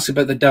 can I ask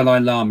about the Dalai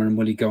Lama and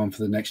will he go on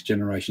for the next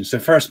generation? So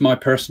first, my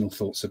personal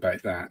thoughts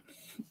about that.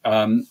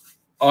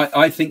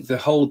 I think the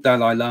whole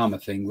Dalai Lama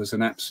thing was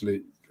an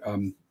absolute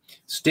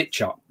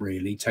stitch up,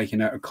 really,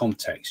 taken out of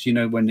context. You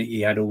know, when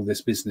he had all this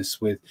business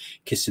with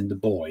kissing the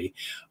boy,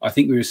 I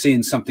think we were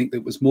seeing something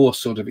that was more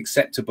sort of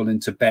acceptable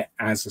in Tibet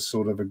as a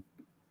sort of a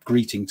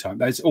greeting type.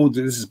 This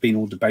has been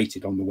all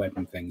debated on the web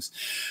and things.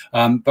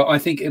 But I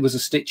think it was a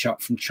stitch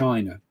up from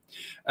China.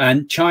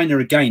 And China,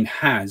 again,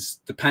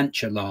 has the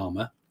Pancha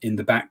Lama in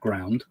the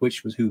background,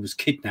 who was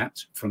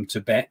kidnapped from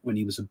Tibet when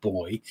he was a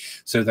boy.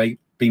 So they've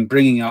been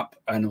bringing up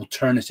an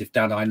alternative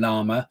Dalai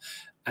Lama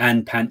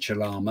and Pancha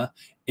Lama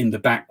in the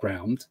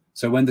background.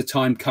 So when the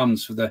time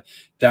comes for the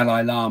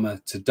Dalai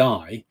Lama to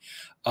die,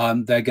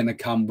 they're going to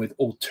come with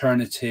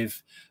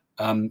alternative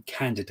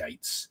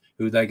candidates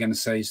who they're going to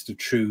say is the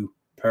true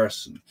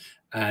person,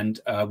 and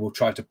will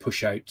try to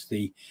push out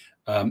the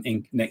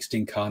next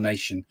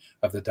incarnation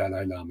of the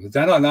Dalai Lama. The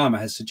Dalai Lama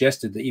has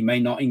suggested that he may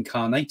not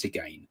incarnate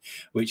again,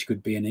 which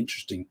could be an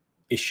interesting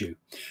issue.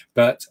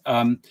 But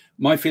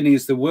my feeling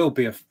is there will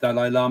be a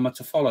Dalai Lama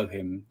to follow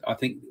him. I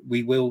think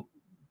we will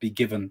be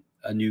given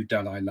a new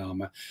Dalai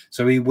Lama,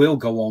 so he will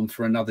go on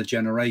for another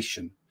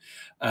generation.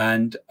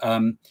 And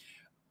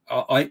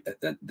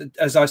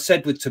as I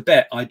said with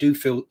Tibet, I do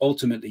feel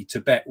ultimately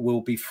Tibet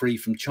will be free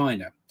from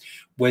China.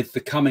 With the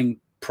coming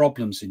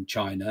problems in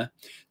China,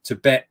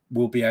 Tibet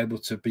will be able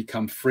to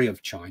become free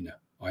of China.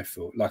 I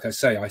feel, like I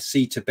say, I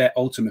see Tibet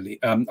ultimately,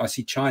 I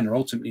see China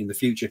ultimately in the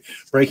future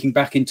breaking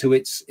back into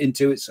its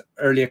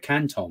earlier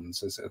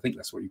cantons, as I think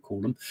that's what you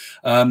call them,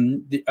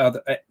 the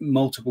other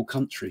multiple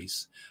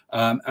countries,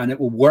 and it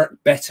will work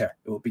better.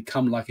 It will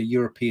become like a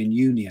European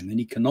Union, an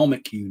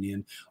economic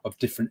union of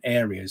different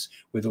areas,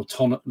 with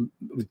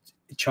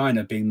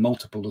China being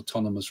multiple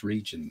autonomous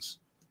regions.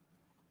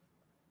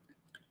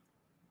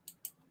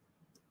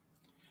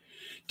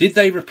 Did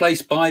they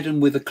replace Biden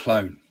with a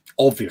clone?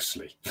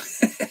 Obviously.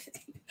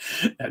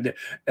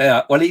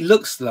 Well, he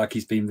looks like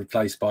he's been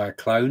replaced by a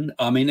clone.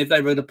 I mean, if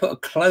they were to put a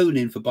clone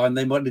in for Biden,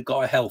 they might have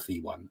got a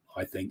healthy one,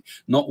 I think,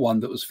 not one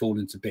that was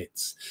falling to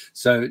bits.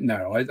 So,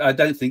 no, I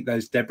don't think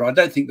those, Deborah, I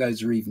don't think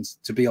those are even,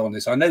 to be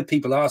honest. I know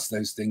people ask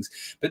those things,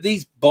 but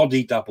these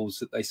body doubles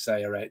that they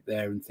say are out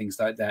there and things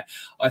like that,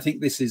 I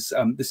think this is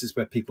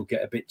where people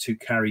get a bit too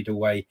carried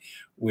away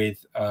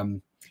with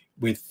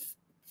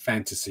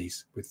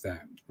fantasies with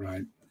that,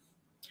 right?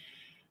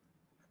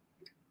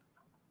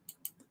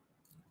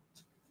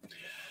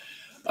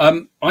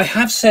 I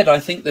have said I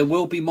think there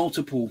will be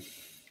multiple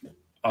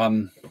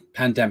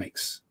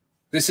pandemics.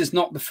 This is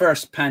not the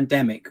first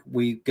pandemic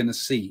we're going to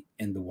see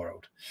in the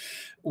world.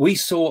 We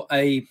saw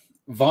a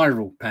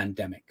viral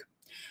pandemic,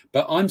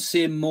 but I'm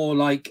seeing more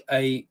like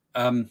a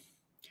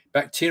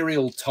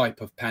bacterial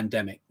type of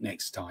pandemic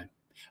next time,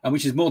 and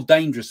which is more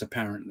dangerous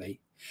apparently.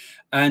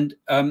 And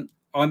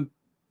I'm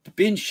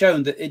being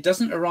shown that it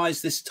doesn't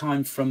arise this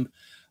time from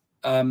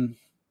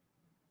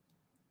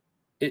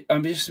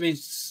I'm just being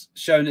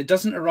shown it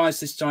doesn't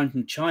arise this time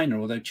from China,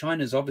 although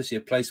China is obviously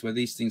a place where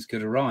these things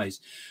could arise.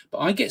 But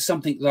I get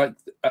something like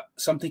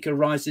something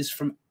arises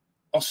from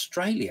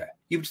Australia.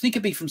 You would think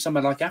it'd be from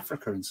somewhere like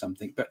Africa and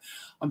something, but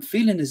I'm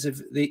feeling as if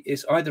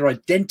it's either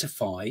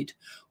identified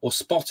or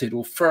spotted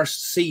or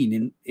first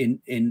seen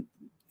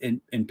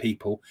in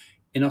people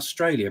in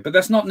Australia. But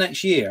that's not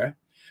next year.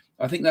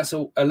 I think that's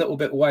a little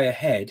bit way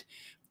ahead.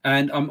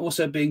 And I'm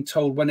also being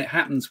told when it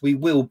happens, we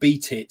will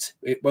beat it.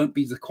 It won't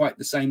be quite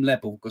the same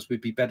level because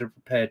we'd be better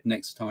prepared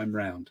next time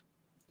round.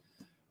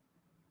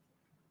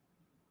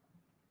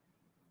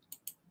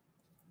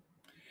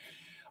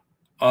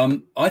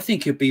 I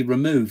think he'll be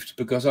removed,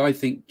 because I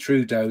think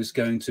Trudeau is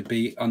going to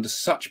be under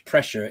such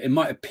pressure. It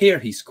might appear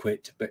he's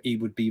quit, but he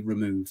would be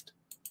removed.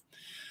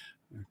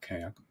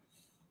 Okay.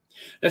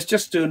 Let's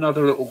just do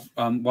another little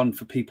one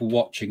for people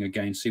watching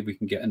again, see if we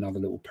can get another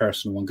little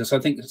personal one, because I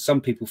think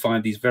some people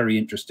find these very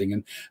interesting,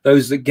 and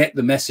those that get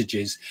the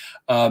messages,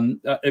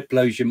 it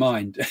blows your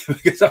mind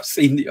because I've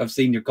seen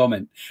your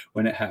comment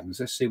when it happens.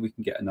 Let's see if we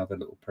can get another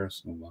little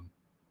personal one.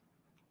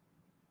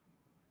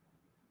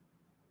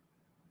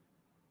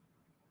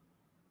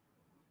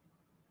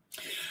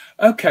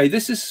 Okay,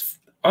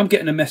 I'm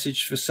getting a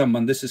message for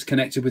someone. This is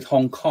connected with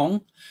Hong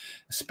Kong,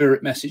 a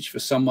spirit message for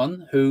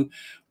someone who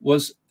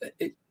was,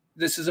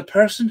 this is a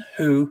person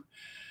who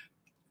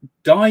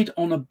died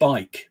on a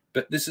bike,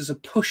 but this is a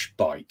push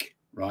bike,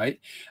 right?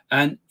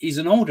 And he's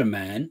an older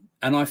man,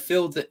 and I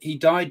feel that he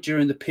died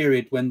during the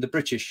period when the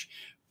British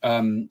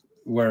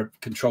were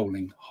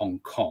controlling Hong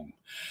Kong.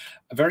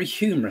 A very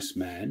humorous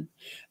man.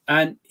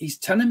 And he's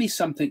telling me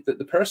something that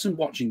the person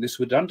watching this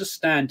would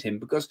understand him,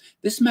 because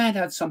this man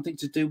had something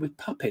to do with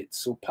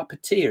puppets or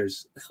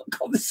puppeteers.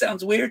 God, this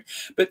sounds weird,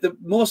 but the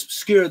more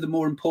obscure, the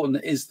more important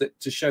it is, that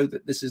to show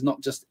that this is not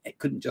just, it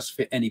couldn't just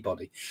fit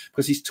anybody,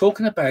 because he's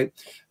talking about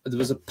there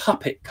was a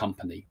puppet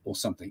company or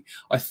something.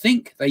 I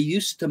think they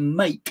used to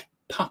make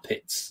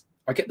puppets.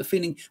 I get the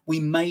feeling we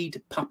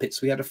made puppets.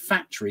 We had a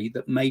factory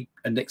that made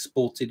and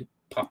exported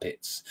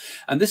puppets.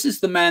 And this is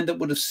the man that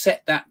would have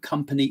set that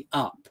company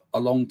up a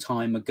long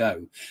time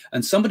ago.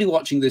 And somebody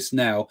watching this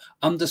now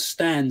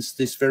understands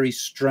this very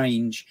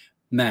strange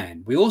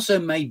man. We also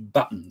made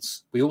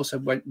buttons.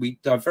 We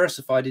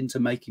diversified into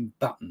making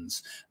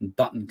buttons and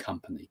button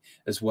company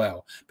as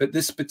well. But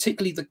this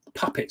particularly the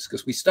puppets,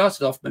 because we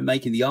started off by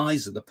making the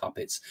eyes of the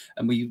puppets,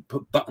 and we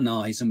put button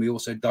eyes, and we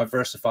also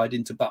diversified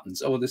into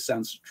buttons. Oh, this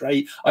sounds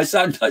strange. I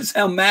sound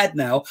mad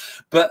now,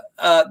 but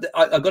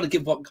I've got to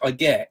give what I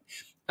get.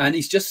 And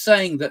he's just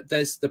saying that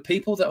there's the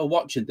people that are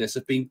watching this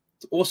have been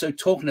also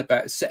talking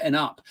about setting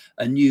up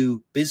a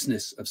new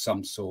business of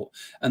some sort.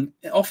 And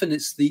often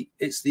it's the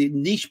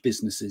niche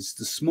businesses,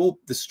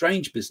 the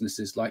strange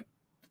businesses like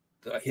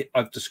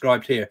I've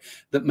described here,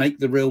 that make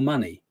the real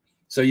money.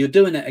 So you're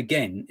doing it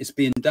again. It's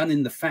being done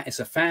in it's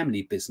a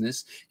family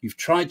business. You've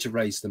tried to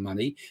raise the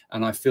money,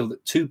 and I feel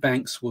that 2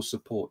 banks will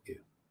support you.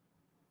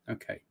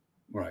 Okay.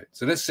 Right,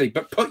 so let's see.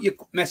 But put your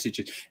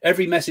messages.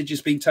 Every message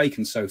has been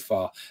taken so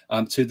far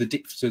to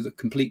the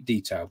complete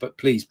detail. But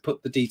please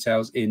put the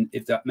details in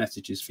if that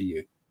message is for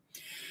you.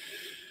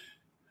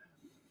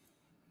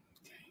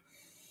 Okay.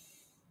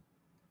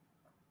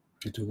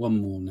 I'll do one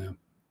more now.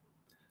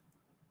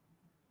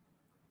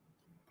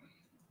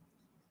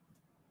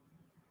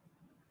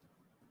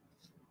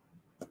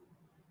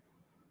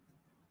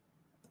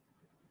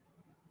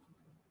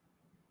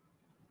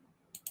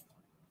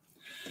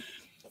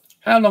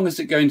 How long is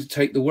it going to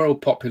take the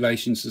world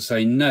populations to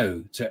say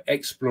no to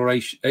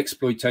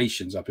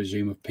exploitations, I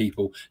presume, of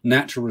people,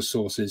 natural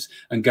resources,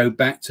 and go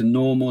back to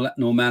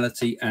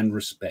normality and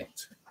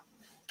respect?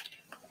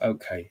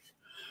 Okay.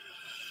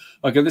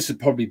 Okay, this would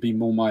probably be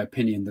more my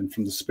opinion than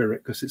from the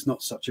spirit, because it's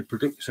not so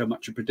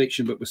much a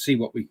prediction, but we'll see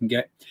what we can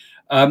get.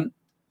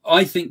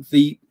 I think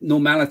the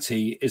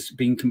normality is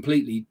being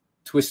completely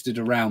twisted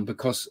around,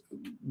 because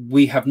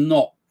we have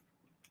not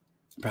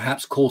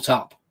perhaps caught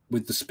up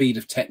with the speed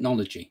of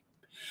technology.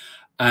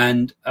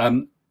 And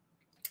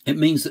it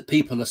means that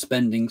people are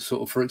spending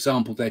sort of, for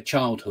example, their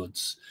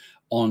childhoods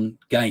on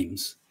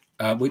games,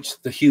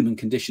 which the human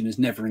condition has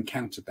never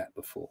encountered that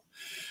before.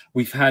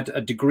 We've had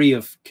a degree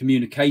of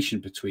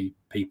communication between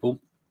people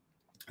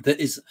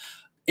that is,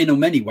 in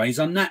many ways,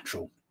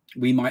 unnatural.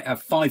 We might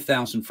have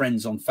 5,000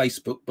 friends on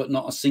Facebook, but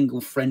not a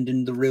single friend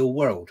in the real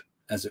world,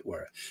 as it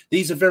were.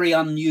 These are very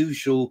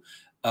unusual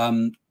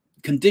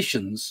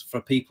conditions for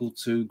people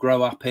to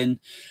grow up in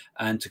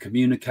and to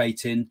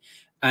communicate in.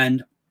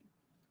 And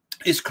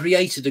it's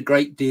created a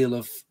great deal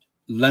of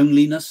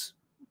loneliness.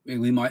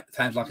 We might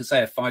have, like I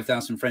say,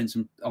 5,000 friends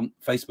on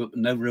Facebook, but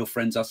no real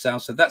friends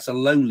ourselves. So that's a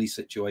lonely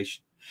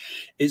situation.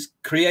 It's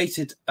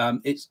created,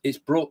 it's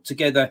brought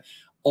together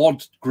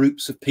odd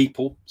groups of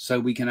people, so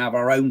we can have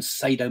our own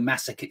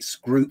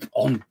sadomasochist group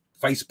on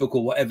Facebook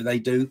or whatever they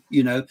do,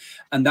 you know,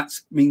 and that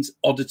means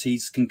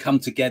oddities can come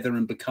together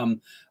and become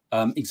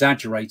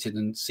exaggerated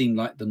and seem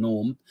like the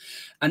norm.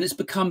 And it's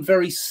become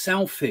very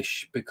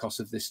selfish because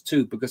of this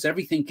too, because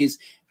everything is,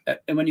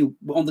 and when you're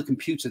on the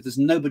computer, there's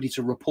nobody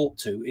to report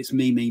to. It's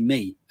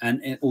me,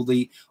 and all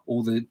the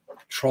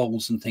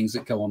trolls and things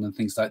that go on and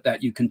things like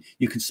that. You can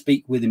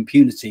speak with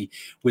impunity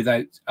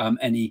without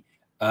any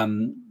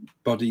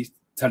body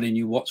telling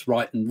you what's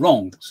right and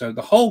wrong. So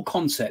the whole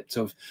concept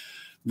of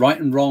right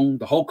and wrong,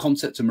 the whole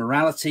concept of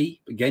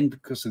morality, again,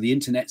 because of the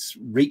internet's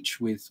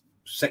reach with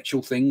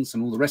sexual things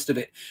and all the rest of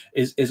it,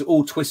 is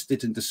all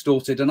twisted and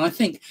distorted. And I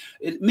think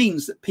it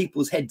means that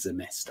people's heads are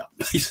messed up,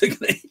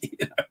 basically.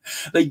 You know,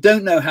 they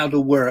don't know how to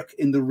work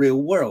in the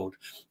real world.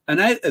 And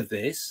out of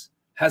this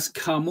has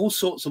come all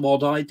sorts of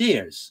odd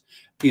ideas.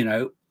 You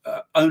know,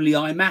 only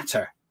I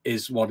matter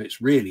is what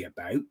it's really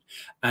about.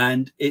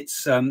 And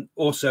it's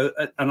also,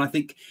 and I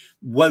think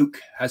woke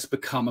has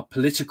become a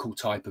political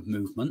type of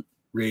movement,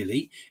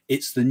 really.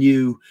 It's the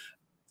new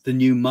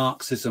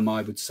Marxism,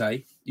 I would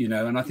say, you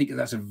know, and I think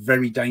that's a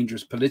very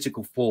dangerous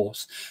political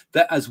force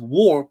that has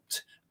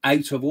warped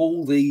out of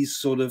all these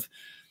sort of,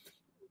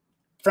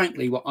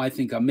 frankly, what I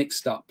think are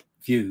mixed up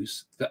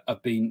views that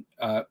have been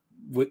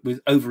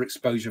with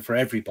overexposure for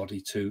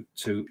everybody to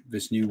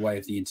this new way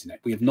of the internet.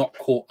 We have not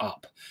caught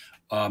up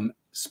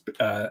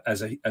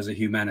as a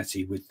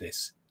humanity with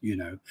this, you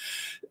know,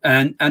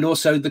 and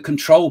also the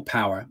control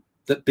power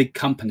that big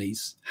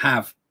companies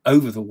have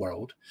over the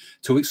world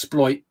to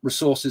exploit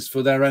resources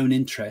for their own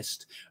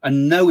interest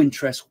and no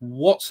interest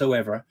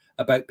whatsoever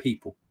about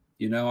people.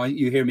 You know,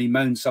 you hear me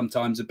moan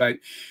sometimes about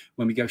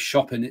when we go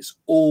shopping, it's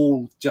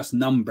all just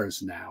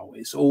numbers now.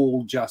 It's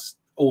all just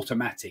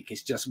automatic.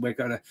 It's just, we're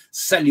going to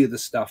sell you the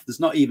stuff. There's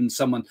not even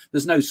someone,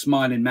 there's no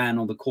smiling man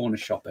on the corner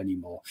shop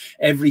anymore.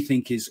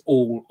 Everything is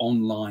all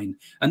online.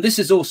 And this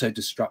is also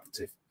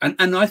destructive.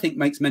 And I think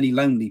makes many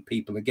lonely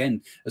people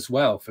again as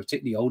well,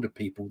 particularly older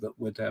people that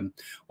would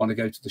want to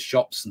go to the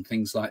shops and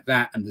things like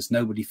that. And there's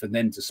nobody for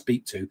them to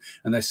speak to.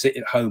 And they sit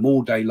at home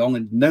all day long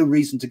and no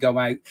reason to go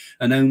out,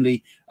 and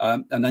only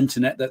an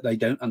internet that they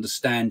don't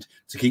understand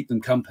to keep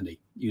them company,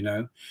 you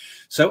know.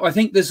 So I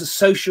think there's a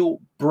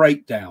social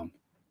breakdown.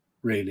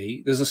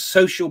 Really, there's a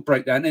social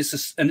breakdown, and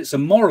it's a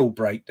moral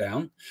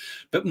breakdown,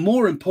 but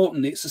more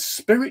importantly, it's a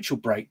spiritual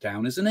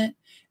breakdown, isn't it?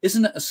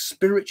 Isn't it a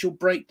spiritual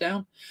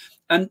breakdown?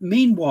 And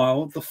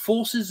meanwhile, the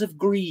forces of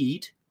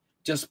greed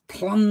just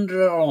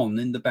plunder on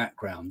in the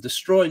background,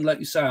 destroying, like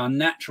you say, our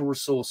natural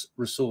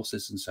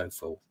resources and so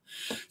forth.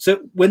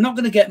 So we're not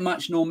going to get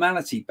much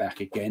normality back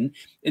again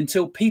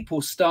until people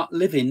start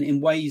living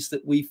in ways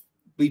that we've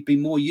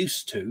been more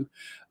used to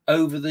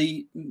over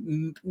the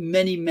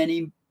many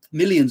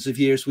millions of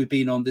years we've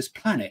been on this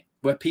planet,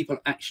 where people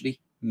actually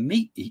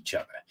meet each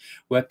other,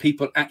 where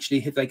people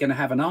actually, if they're going to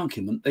have an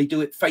argument, they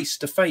do it face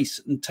to face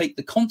and take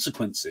the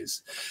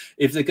consequences.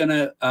 If they're going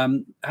to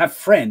have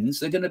friends,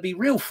 they're going to be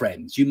real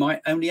friends. You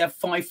might only have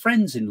 5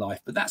 friends in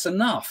life, but that's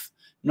enough.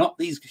 Not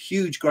these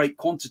huge, great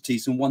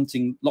quantities and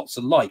wanting lots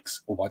of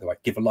likes. Oh, by the way,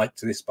 give a like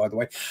to this, by the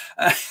way,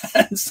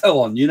 and so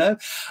on, you know.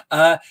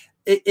 I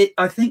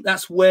think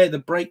that's where the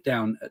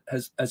breakdown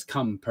has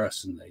come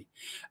personally.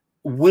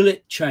 Will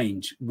it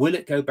change? Will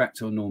it go back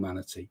to a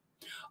normality?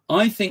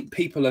 I think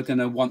people are going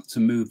to want to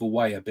move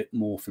away a bit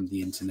more from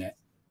the internet.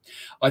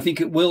 I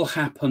think it will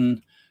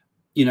happen,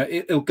 you know,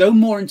 it'll go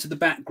more into the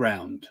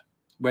background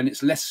when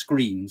it's less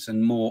screens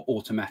and more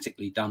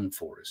automatically done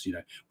for us, you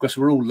know, because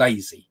we're all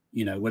lazy,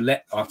 you know, we'll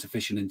let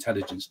artificial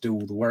intelligence do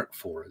all the work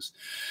for us.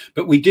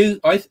 But we do,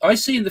 I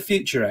see in the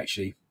future,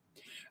 actually,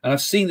 and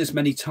I've seen this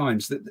many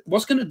times, that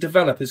what's going to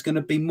develop is going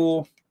to be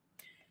more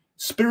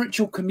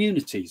spiritual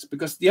communities,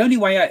 because the only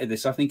way out of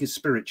this, I think, is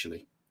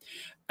spiritually.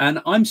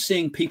 And I'm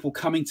seeing people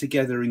coming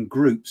together in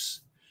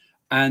groups,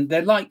 and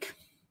they're like,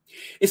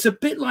 it's a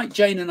bit like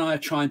Jane and I are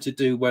trying to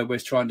do, where we're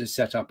trying to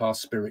set up our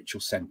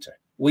spiritual center.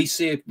 We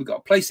see it, we've got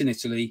a place in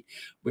Italy,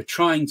 we're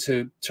trying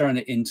to turn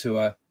it into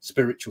a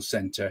spiritual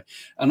center.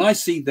 And I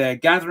see they're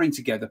gathering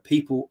together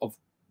people of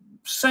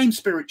same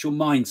spiritual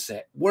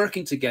mindset,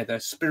 working together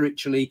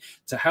spiritually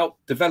to help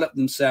develop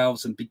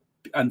themselves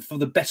and for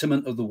the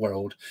betterment of the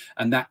world.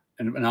 And that,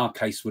 in our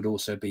case, would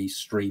also be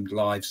streamed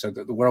live so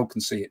that the world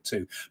can see it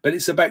too. But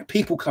it's about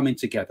people coming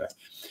together.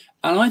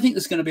 And I think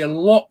there's going to be a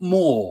lot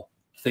more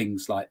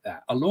things like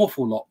that, an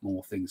awful lot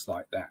more things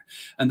like that.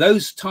 And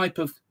those type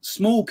of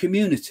small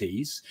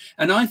communities,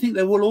 and I think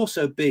there will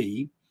also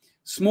be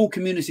small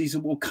communities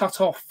that will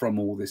cut off from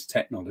all this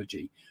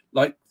technology,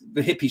 like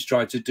the hippies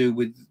tried to do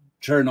with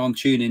turn on,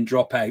 tune in,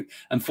 drop out,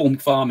 and form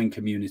farming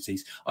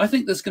communities. I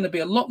think there's going to be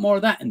a lot more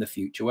of that in the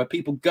future, where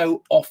people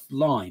go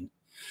offline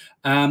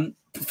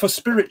for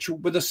spiritual,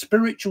 with a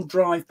spiritual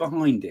drive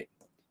behind it,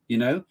 you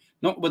know,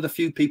 not with a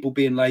few people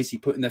being lazy,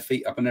 putting their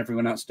feet up and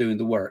everyone else doing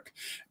the work,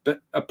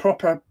 but a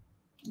proper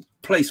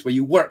place where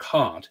you work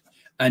hard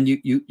and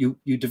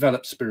you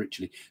develop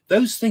spiritually.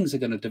 Those things are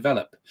going to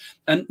develop,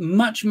 and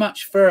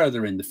much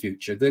further in the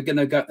future, they're going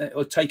to go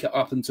or take it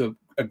up into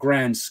a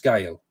grand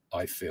scale.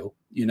 I feel,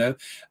 you know,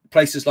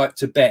 places like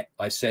Tibet,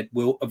 I said,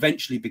 will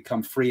eventually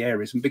become free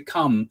areas and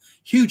become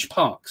huge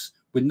parks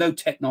with no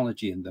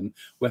technology in them,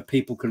 where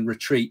people can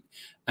retreat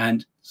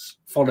and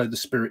follow the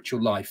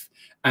spiritual life,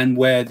 and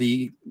where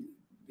the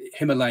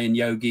Himalayan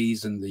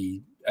yogis and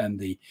the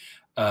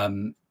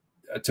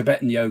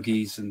Tibetan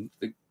yogis and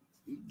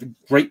the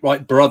Great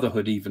White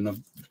Brotherhood, even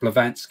of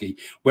Blavatsky,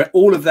 where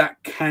all of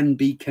that can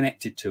be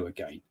connected to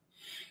again.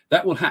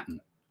 That will happen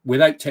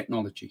without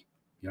technology,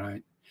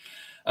 right?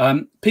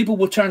 People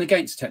will turn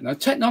against technology.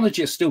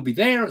 Technology will still be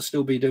there. It'll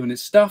still be doing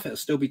its stuff. It'll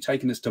still be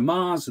taking us to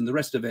Mars and the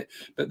rest of it.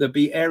 But there'll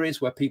be areas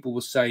where people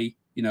will say,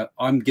 you know,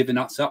 I'm giving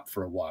us up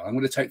for a while. I'm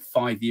going to take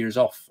 5 years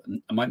off,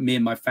 and me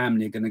and my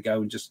family are going to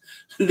go and just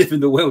live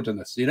in the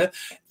wilderness. You know,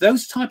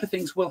 those type of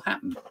things will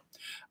happen.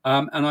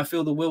 And I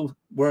feel the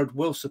world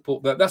will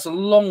support that. That's a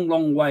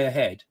long way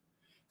ahead.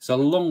 It's a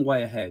long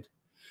way ahead.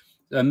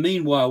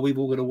 Meanwhile, we've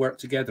all got to work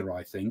together,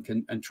 I think,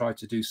 and try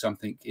to do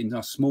something in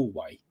a small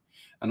way.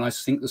 And I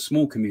think the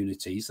small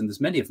communities, and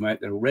there's many of them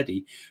out there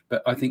already,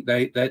 but I think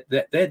they're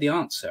the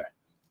answer,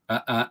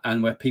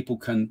 and where people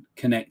can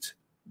connect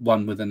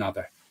one with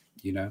another,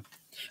 you know.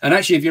 And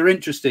actually, if you're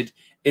interested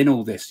in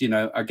all this, you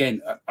know,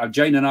 again,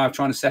 Jane and I are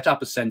trying to set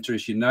up a centre,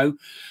 as you know.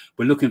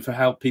 We're looking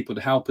for people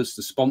to help us,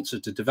 to sponsor,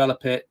 to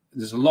develop it.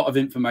 There's a lot of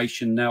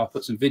information now. I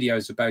put some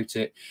videos about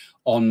it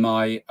on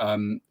my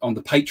on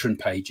the patron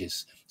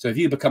pages. So if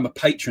you become a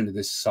patron of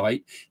this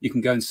site, you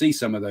can go and see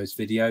some of those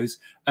videos.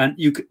 And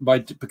you by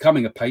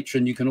becoming a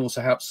patron, you can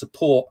also help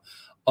support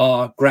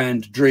our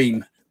grand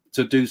dream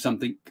to do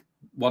something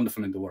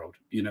wonderful in the world,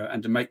 you know,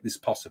 and to make this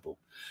possible.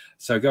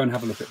 So go and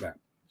have a look at that.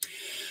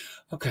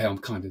 Okay, I'm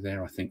kind of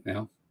there, I think,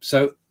 now.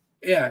 So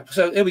yeah,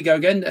 so here we go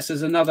again. This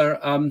is another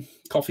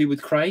Coffee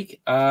with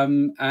Craig,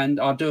 and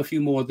I'll do a few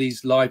more of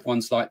these live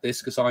ones like this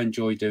because I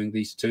enjoy doing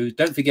these too.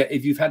 Don't forget,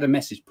 if you've had a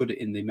message, put it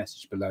in the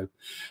message below,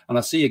 and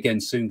I'll see you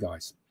again soon,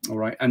 guys. All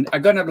right, and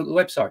go and have a look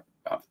at the website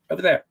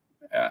over there.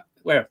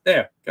 Where?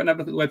 There. Go and have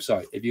a look at the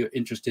website if you're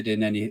interested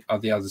in any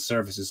of the other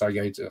services I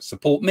go to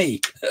support me.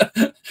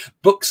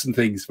 Books and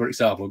things, for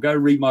example. Go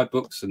read my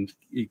books and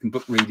you can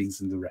book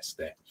readings and the rest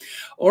there.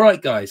 All right,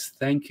 guys.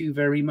 Thank you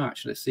very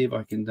much. Let's see if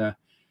I can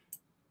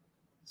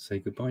say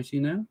goodbye to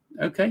you now.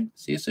 Okay.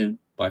 See you soon.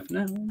 Bye for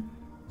now.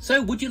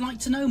 So, would you like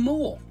to know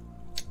more?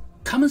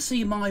 Come and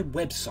see my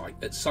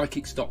website at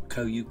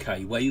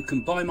psychics.co.uk, where you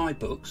can buy my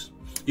books.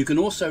 You can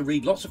also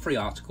read lots of free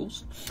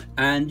articles,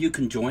 and you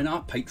can join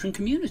our patron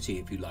community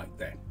if you like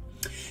there.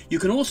 You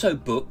can also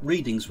book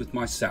readings with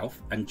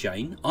myself and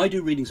Jane. I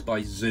do readings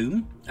by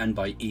Zoom and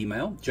by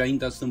email. Jane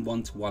does them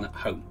one-to-one at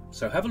home.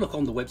 So have a look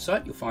on the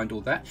website, you'll find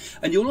all that.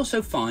 And you'll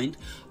also find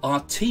our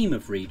team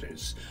of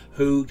readers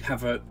who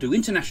do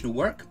international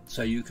work.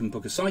 So you can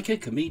book a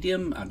psychic, a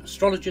medium, an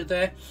astrologer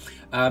there,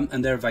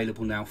 and they're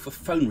available now for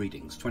phone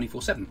readings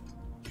 24/7.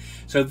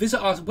 So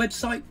visit our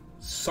website,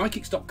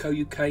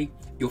 psychics.co.uk.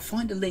 You'll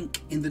find a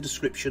link in the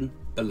description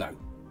below.